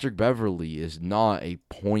 Like Patrick Beverley is not a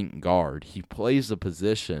point guard. He plays the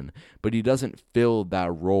position, but he doesn't fill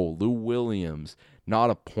that role. Lou Williams, not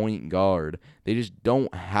a point guard. They just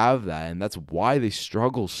don't have that, and that's why they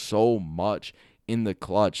struggle so much in the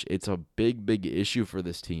clutch. It's a big, big issue for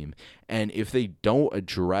this team, and if they don't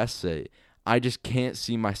address it, I just can't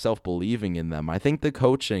see myself believing in them. I think the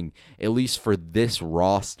coaching, at least for this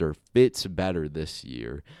roster, fits better this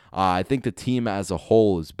year. I think the team as a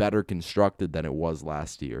whole is better constructed than it was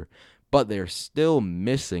last year. But they're still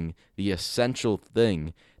missing the essential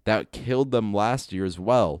thing that killed them last year as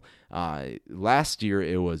well. Last year,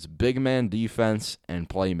 it was big man defense and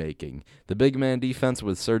playmaking. The big man defense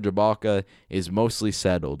with Serge Ibaka is mostly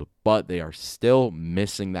settled, but they are still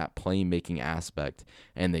missing that playmaking aspect,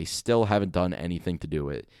 and they still haven't done anything to do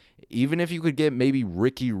it. Even if you could get maybe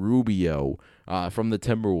Ricky Rubio from the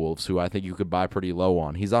Timberwolves, who I think you could buy pretty low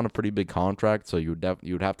on. He's on a pretty big contract, so you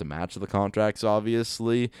would have to match the contracts,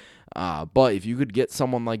 obviously. But if you could get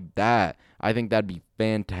someone like that, I think that'd be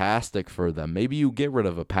fantastic for them. Maybe you get rid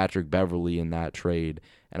of a Patrick Beverley in that trade,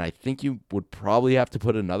 and I think you would probably have to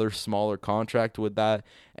put another smaller contract with that.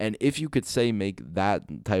 And if you could, say, make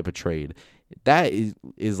that type of trade, that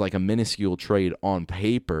is like a minuscule trade on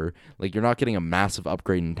paper. Like, you're not getting a massive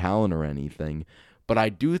upgrade in talent or anything, but I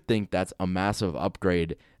do think that's a massive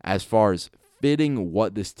upgrade as far as fitting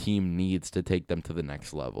what this team needs to take them to the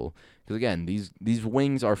next level. Because, again, these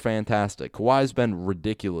wings are fantastic. Kawhi's been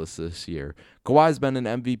ridiculous this year. Kawhi's been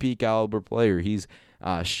an MVP caliber player. He's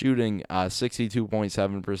shooting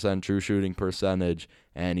 62.7% true shooting percentage,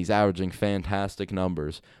 and he's averaging fantastic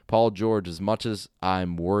numbers. Paul George, as much as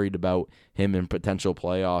I'm worried about him in potential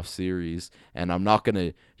playoff series, and I'm not going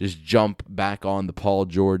to just jump back on the Paul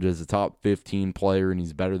George as a top 15 player and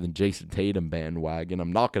he's better than Jason Tatum bandwagon.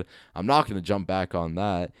 I'm not going to jump back on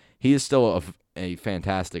that. He is still a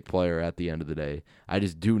fantastic player at the end of the day. I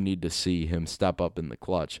just do need to see him step up in the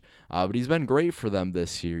clutch. But he's been great for them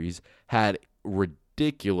this year. He's had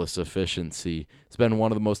ridiculous efficiency. He's been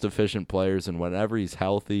one of the most efficient players, and whenever he's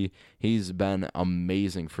healthy, he's been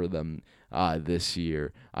amazing for them this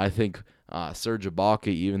year. I think Serge Ibaka,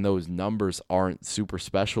 even though his numbers aren't super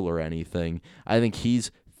special or anything, I think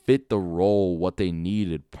he's fit the role, what they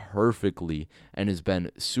needed perfectly, and has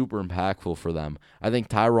been super impactful for them. I think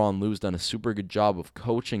Tyronn Lue's done a super good job of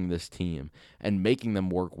coaching this team and making them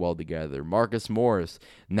work well together. Marcus Morris,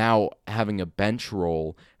 now having a bench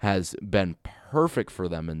role, has been perfect for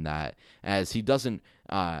them in that, as he doesn't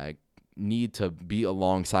need to be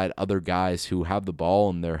alongside other guys who have the ball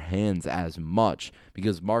in their hands as much,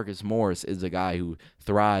 because Marcus Morris is a guy who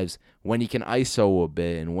thrives when he can ISO a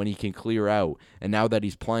bit and when he can clear out. And now that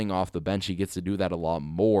he's playing off the bench, he gets to do that a lot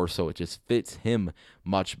more, so it just fits him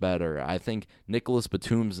much better. I think Nicholas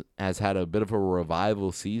Batum has had a bit of a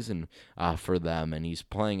revival season for them, and he's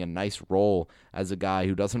playing a nice role as a guy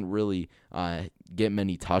who doesn't really get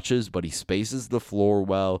many touches, but he spaces the floor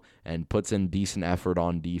well and puts in decent effort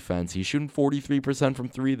on defense. He's shooting 43% from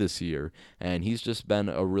three this year, and he's just been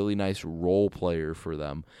a really nice role player for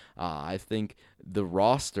them. I think the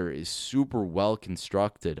roster is super well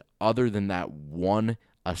constructed other than that one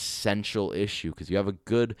essential issue, because you have a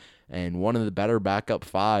good and one of the better backup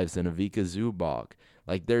fives in Ivica Zubac.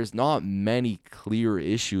 Like, there's not many clear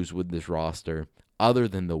issues with this roster other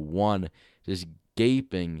than the one just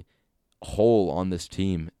gaping hole on this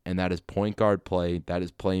team, and that is point guard play, that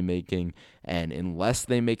is playmaking, and unless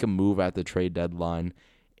they make a move at the trade deadline,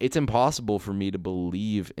 it's impossible for me to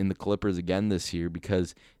believe in the Clippers again this year,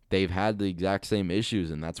 because they've had the exact same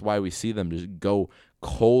issues, and that's why we see them just go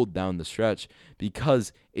cold down the stretch,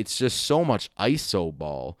 because it's just so much ISO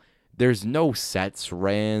ball. There's no sets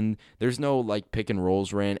ran. There's no like pick and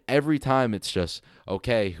rolls ran. Every time it's just,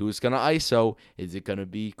 okay, who's going to ISO? Is it going to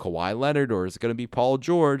be Kawhi Leonard or is it going to be Paul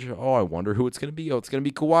George? Oh, I wonder who it's going to be. Oh, it's going to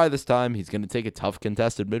be Kawhi this time. He's going to take a tough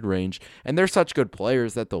contested mid-range. And they're such good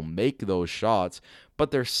players that they'll make those shots, but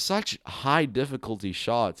they're such high difficulty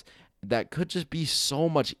shots that could just be so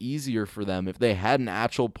much easier for them if they had an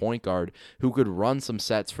actual point guard who could run some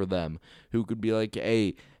sets for them, who could be like,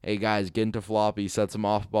 hey guys, get into floppy, set some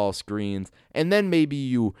off-ball screens, and then maybe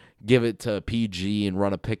you give it to PG and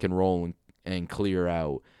run a pick and roll and clear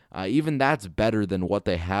out. Even that's better than what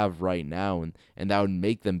they have right now, and that would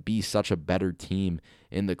make them be such a better team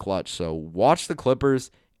in the clutch. So watch the Clippers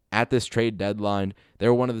at this trade deadline.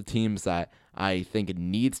 They're one of the teams that I think it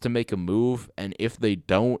needs to make a move, and if they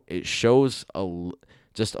don't, it shows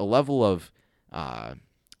just a level of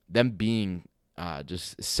them being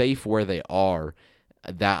just safe where they are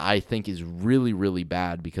that I think is really, really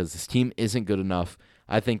bad, because this team isn't good enough.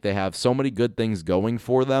 I think they have so many good things going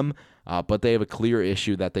for them, but they have a clear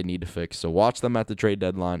issue that they need to fix. So watch them at the trade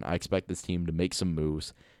deadline. I expect this team to make some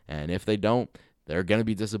moves, and if they don't, they're going to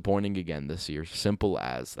be disappointing again this year. Simple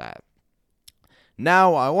as that.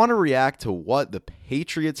 Now, I want to react to what the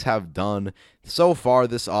Patriots have done so far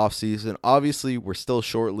this offseason. Obviously, we're still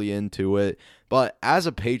shortly into it, but as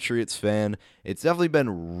a Patriots fan, it's definitely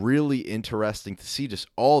been really interesting to see just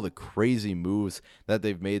all the crazy moves that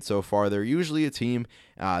they've made so far. They're usually a team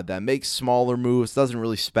that makes smaller moves, doesn't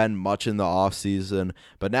really spend much in the offseason,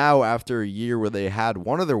 but now after a year where they had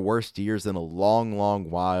one of their worst years in a long,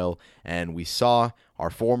 long while, and we saw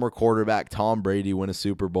our former quarterback Tom Brady win a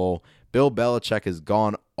Super Bowl, Bill Belichick has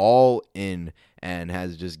gone all in and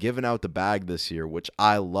has just given out the bag this year, which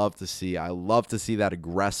I love to see. I love to see that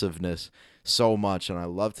aggressiveness so much, and I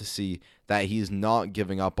love to see that he's not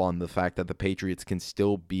giving up on the fact that the Patriots can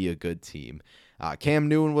still be a good team. Cam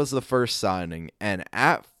Newton was the first signing, and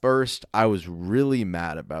at first I was really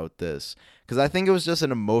mad about this because I think it was just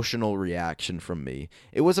an emotional reaction from me.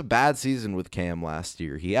 It was a bad season with Cam last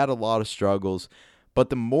year. He had a lot of struggles. But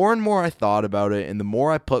the more and more I thought about it and the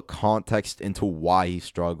more I put context into why he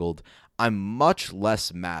struggled, I'm much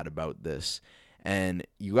less mad about this. And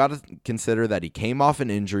you got to consider that he came off an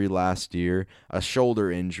injury last year, a shoulder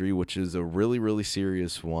injury, which is a really, really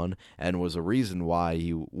serious one and was a reason why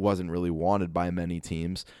he wasn't really wanted by many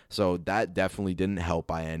teams. So that definitely didn't help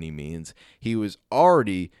by any means. He was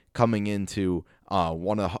already coming into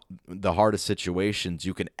one of the hardest situations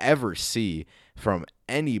you can ever see from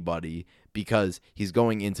anybody, because he's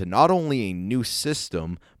going into not only a new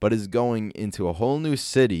system, but is going into a whole new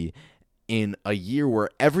city in a year where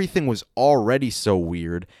everything was already so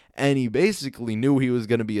weird, and he basically knew he was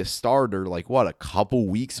going to be a starter, like, a couple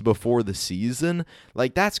weeks before the season?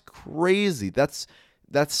 Like, that's crazy. That's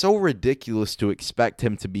so ridiculous to expect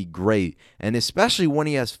him to be great, and especially when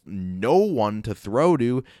he has no one to throw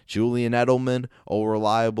to. Julian Edelman, all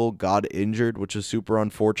reliable, got injured, which is super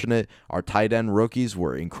unfortunate. Our tight end rookies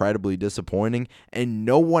were incredibly disappointing, and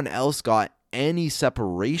no one else got any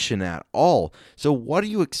separation at all. So what do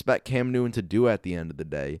you expect Cam Newton to do at the end of the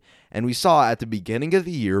day? And we saw at the beginning of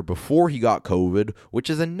the year, before he got COVID, which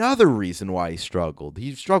is another reason why he struggled.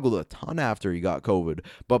 He struggled a ton after he got COVID,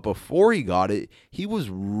 but before he got it, he was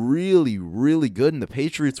really, really good, and the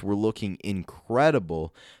Patriots were looking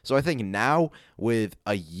incredible. So I think now, with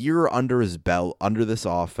a year under his belt, under this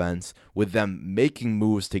offense, with them making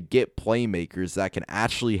moves to get playmakers that can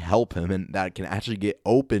actually help him and that can actually get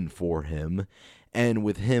open for him, and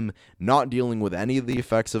with him not dealing with any of the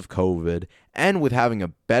effects of COVID and with having a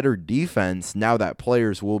better defense now that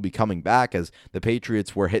players will be coming back as the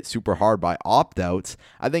Patriots were hit super hard by opt-outs,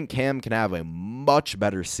 I think Cam can have a much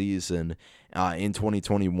better season in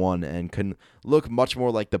 2021 and can look much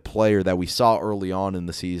more like the player that we saw early on in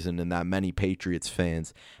the season and that many Patriots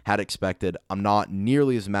fans had expected. I'm not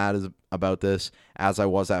nearly as mad about this as I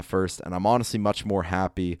was at first, and I'm honestly much more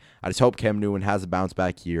happy. I just hope Cam Newton has a bounce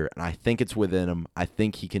back year, and I think it's within him. I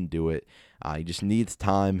think he can do it. He just needs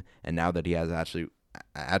time, and now that he has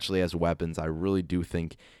actually has weapons, I really do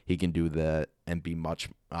think he can do that and be much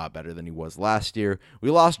better than he was last year. We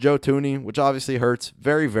lost Joe Thuney, which obviously hurts.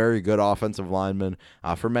 Very, very good offensive lineman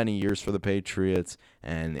for many years for the Patriots.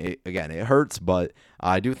 And it hurts, but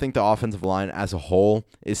I do think the offensive line as a whole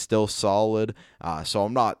is still solid. So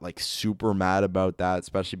I'm not like super mad about that,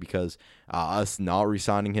 especially because us not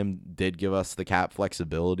re-signing him did give us the cap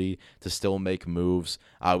flexibility to still make moves.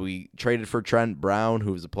 We traded for Trent Brown,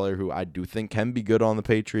 who is a player who I do think can be good on the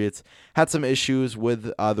Patriots. Had some issues with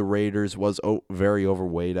the Raiders, was very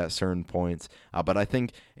overweight at certain points. But I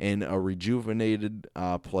think in a rejuvenated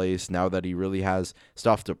place, now that he really has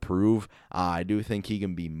stuff to prove, I do think he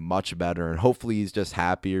can be much better. And hopefully he's just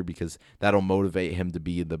happier because that'll motivate him to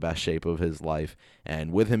be in the best shape of his life.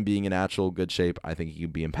 And with him being in actual good shape, I think he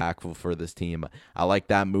can be impactful for this team. I like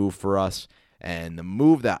that move for us. And the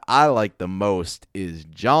move that I like the most is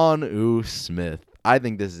Jonnu Smith. I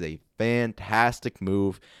think this is a fantastic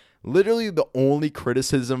move. Literally the only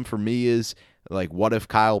criticism for me is, like, what if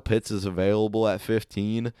Kyle Pitts is available at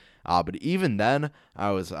 15? But even then,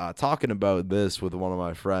 I was talking about this with one of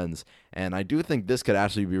my friends, and I do think this could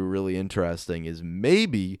actually be really interesting, is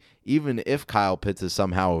maybe even if Kyle Pitts is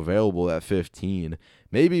somehow available at 15,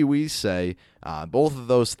 maybe we say both of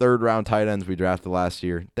those third-round tight ends we drafted last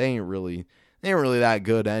year, they ain't really that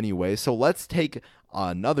good anyway. So let's take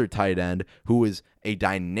another tight end who is a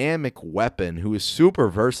dynamic weapon, who is super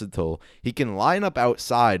versatile. He can line up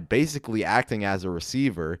outside, basically acting as a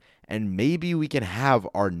receiver, and maybe we can have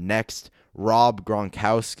our next Rob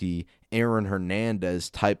Gronkowski, Aaron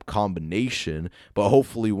Hernandez type combination, but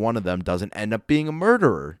hopefully one of them doesn't end up being a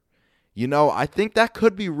murderer. You know, I think that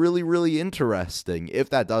could be really, really interesting if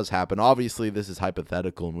that does happen. Obviously, this is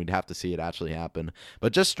hypothetical, and we'd have to see it actually happen.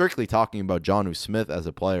 But just strictly talking about Jonnu Smith as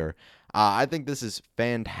a player, I think this is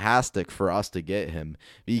fantastic for us to get him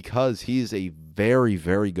because he's a very,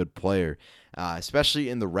 very good player. Especially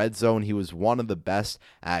in the red zone, he was one of the best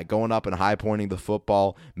at going up and high pointing the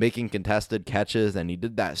football, making contested catches, and he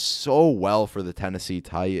did that so well for the Tennessee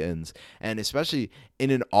Titans. And especially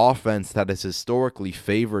in an offense that has historically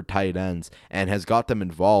favored tight ends and has got them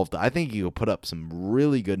involved, I think he will put up some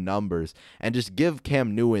really good numbers and just give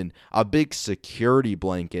Cam Newton a big security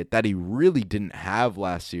blanket that he really didn't have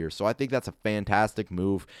last year. So I think that's a fantastic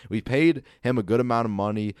move. We paid him a good amount of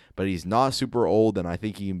money, but he's not super old, and I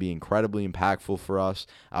think he can be incredibly impactful for us.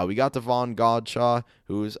 We got Devon Godshaw,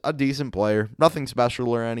 who's a decent player, nothing special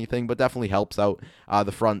or anything, but definitely helps out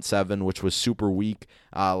the front seven, which was super weak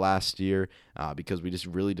last year because we just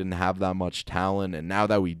really didn't have that much talent. And now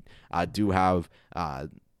that we do have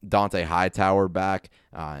Dante Hightower back,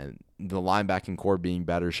 the linebacking core being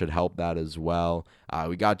better should help that as well.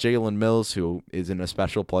 We got Jalen Mills, who isn't a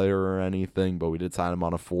special player or anything, but we did sign him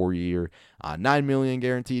on a 4-year, $9 million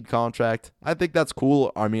guaranteed contract. I think that's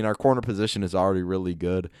cool. I mean, our corner position is already really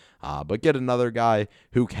good, but get another guy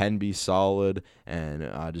who can be solid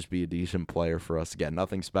and just be a decent player for us. Again,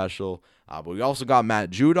 nothing special. But we also got Matt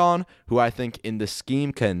Judon, who I think in this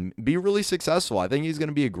scheme can be really successful. I think he's going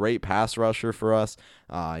to be a great pass rusher for us.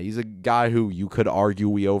 He's a guy who you could argue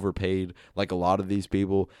we overpaid, like a lot of these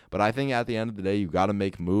people. But I think at the end of the day, you got to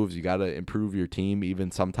make moves. You got to improve your team,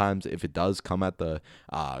 even sometimes if it does come at the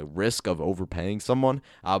risk of overpaying someone.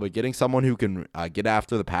 But getting someone who can get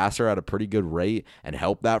after the passer at a pretty good rate and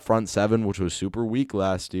help that front seven, which was super weak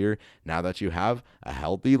last year, now that you have a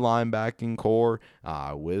healthy linebacking core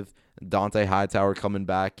with Dante Hightower coming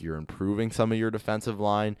back, you're improving some of your defensive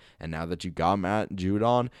line, and now that you got Matt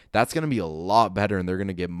Judon, that's going to be a lot better, and they're going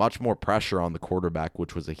to get much more pressure on the quarterback,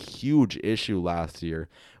 which was a huge issue last year,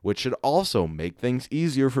 which should also make things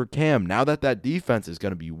easier for Cam. Now that defense is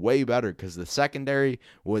going to be way better because the secondary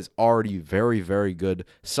was already very, very good,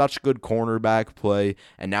 such good cornerback play,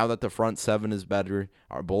 and now that the front seven is better,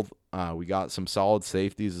 we got some solid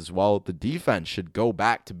safeties as well. The defense should go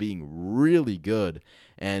back to being really good.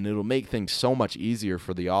 and it'll make things so much easier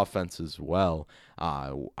for the offense as well.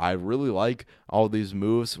 I really like all these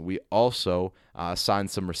moves. We also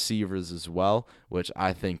signed some receivers as well, which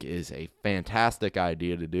I think is a fantastic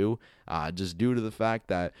idea to do, just due to the fact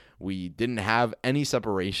that we didn't have any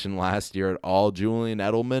separation last year at all. Julian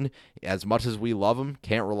Edelman, as much as we love him,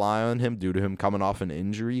 can't rely on him due to him coming off an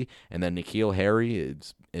injury. And then N'Keal Harry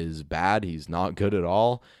is bad. He's not good at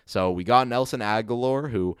all. So we got Nelson Aguilar,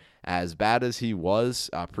 who, as bad as he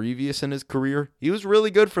was previous in his career, he was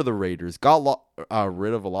really good for the Raiders. Got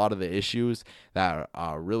rid of a lot of the issues that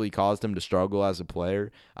really caused him to struggle as a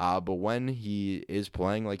player. But when he is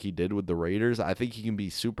playing like he did with the Raiders, I think he can be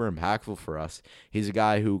super impactful for us. He's a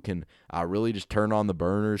guy who can really just turn on the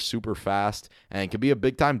burners super fast and can be a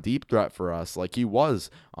big-time deep threat for us like he was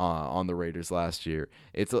on the Raiders last year.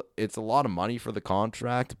 It's a lot of money for the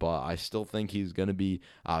contract, but I still think he's going to be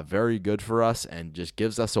very good for us and just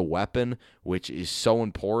gives us a weapon, which is so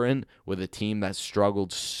important with a team that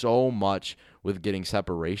struggled so much with getting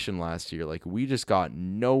separation last year. Like, we just got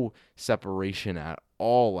no separation at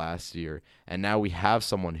all last year, and now we have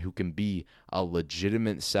someone who can be a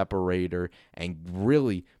legitimate separator and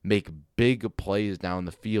really make big plays down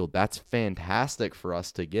the field. That's fantastic for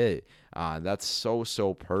us to get. That's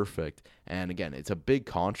so perfect. And again, it's a big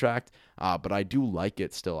contract, but I do like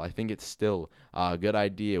it still. I think it's still a good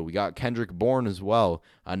idea. We got Kendrick Bourne as well,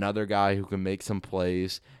 another guy who can make some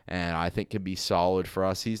plays and I think can be solid for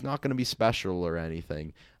us. He's not going to be special or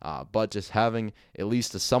anything, but just having at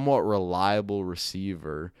least a somewhat reliable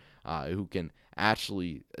receiver who can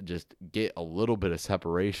actually just get a little bit of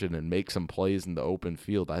separation and make some plays in the open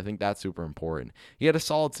field, I think that's super important. He had a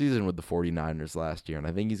solid season with the 49ers last year, and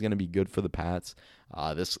I think he's going to be good for the Pats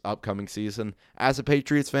this upcoming season. As a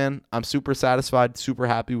Patriots fan, I'm super satisfied, super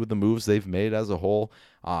happy with the moves they've made as a whole.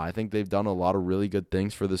 I think they've done a lot of really good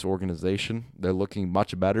things for this organization. They're looking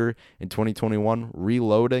much better in 2021,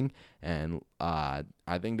 reloading, and I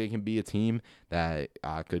think they can be a team that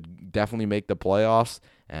could definitely make the playoffs.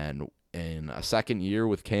 And in a second year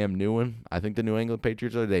with Cam Newton, I think the New England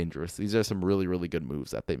Patriots are dangerous. These are some really good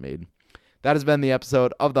moves that they made. That has been the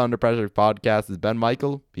episode of the Under Pressure Podcast. It's been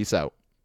Michael. Peace out.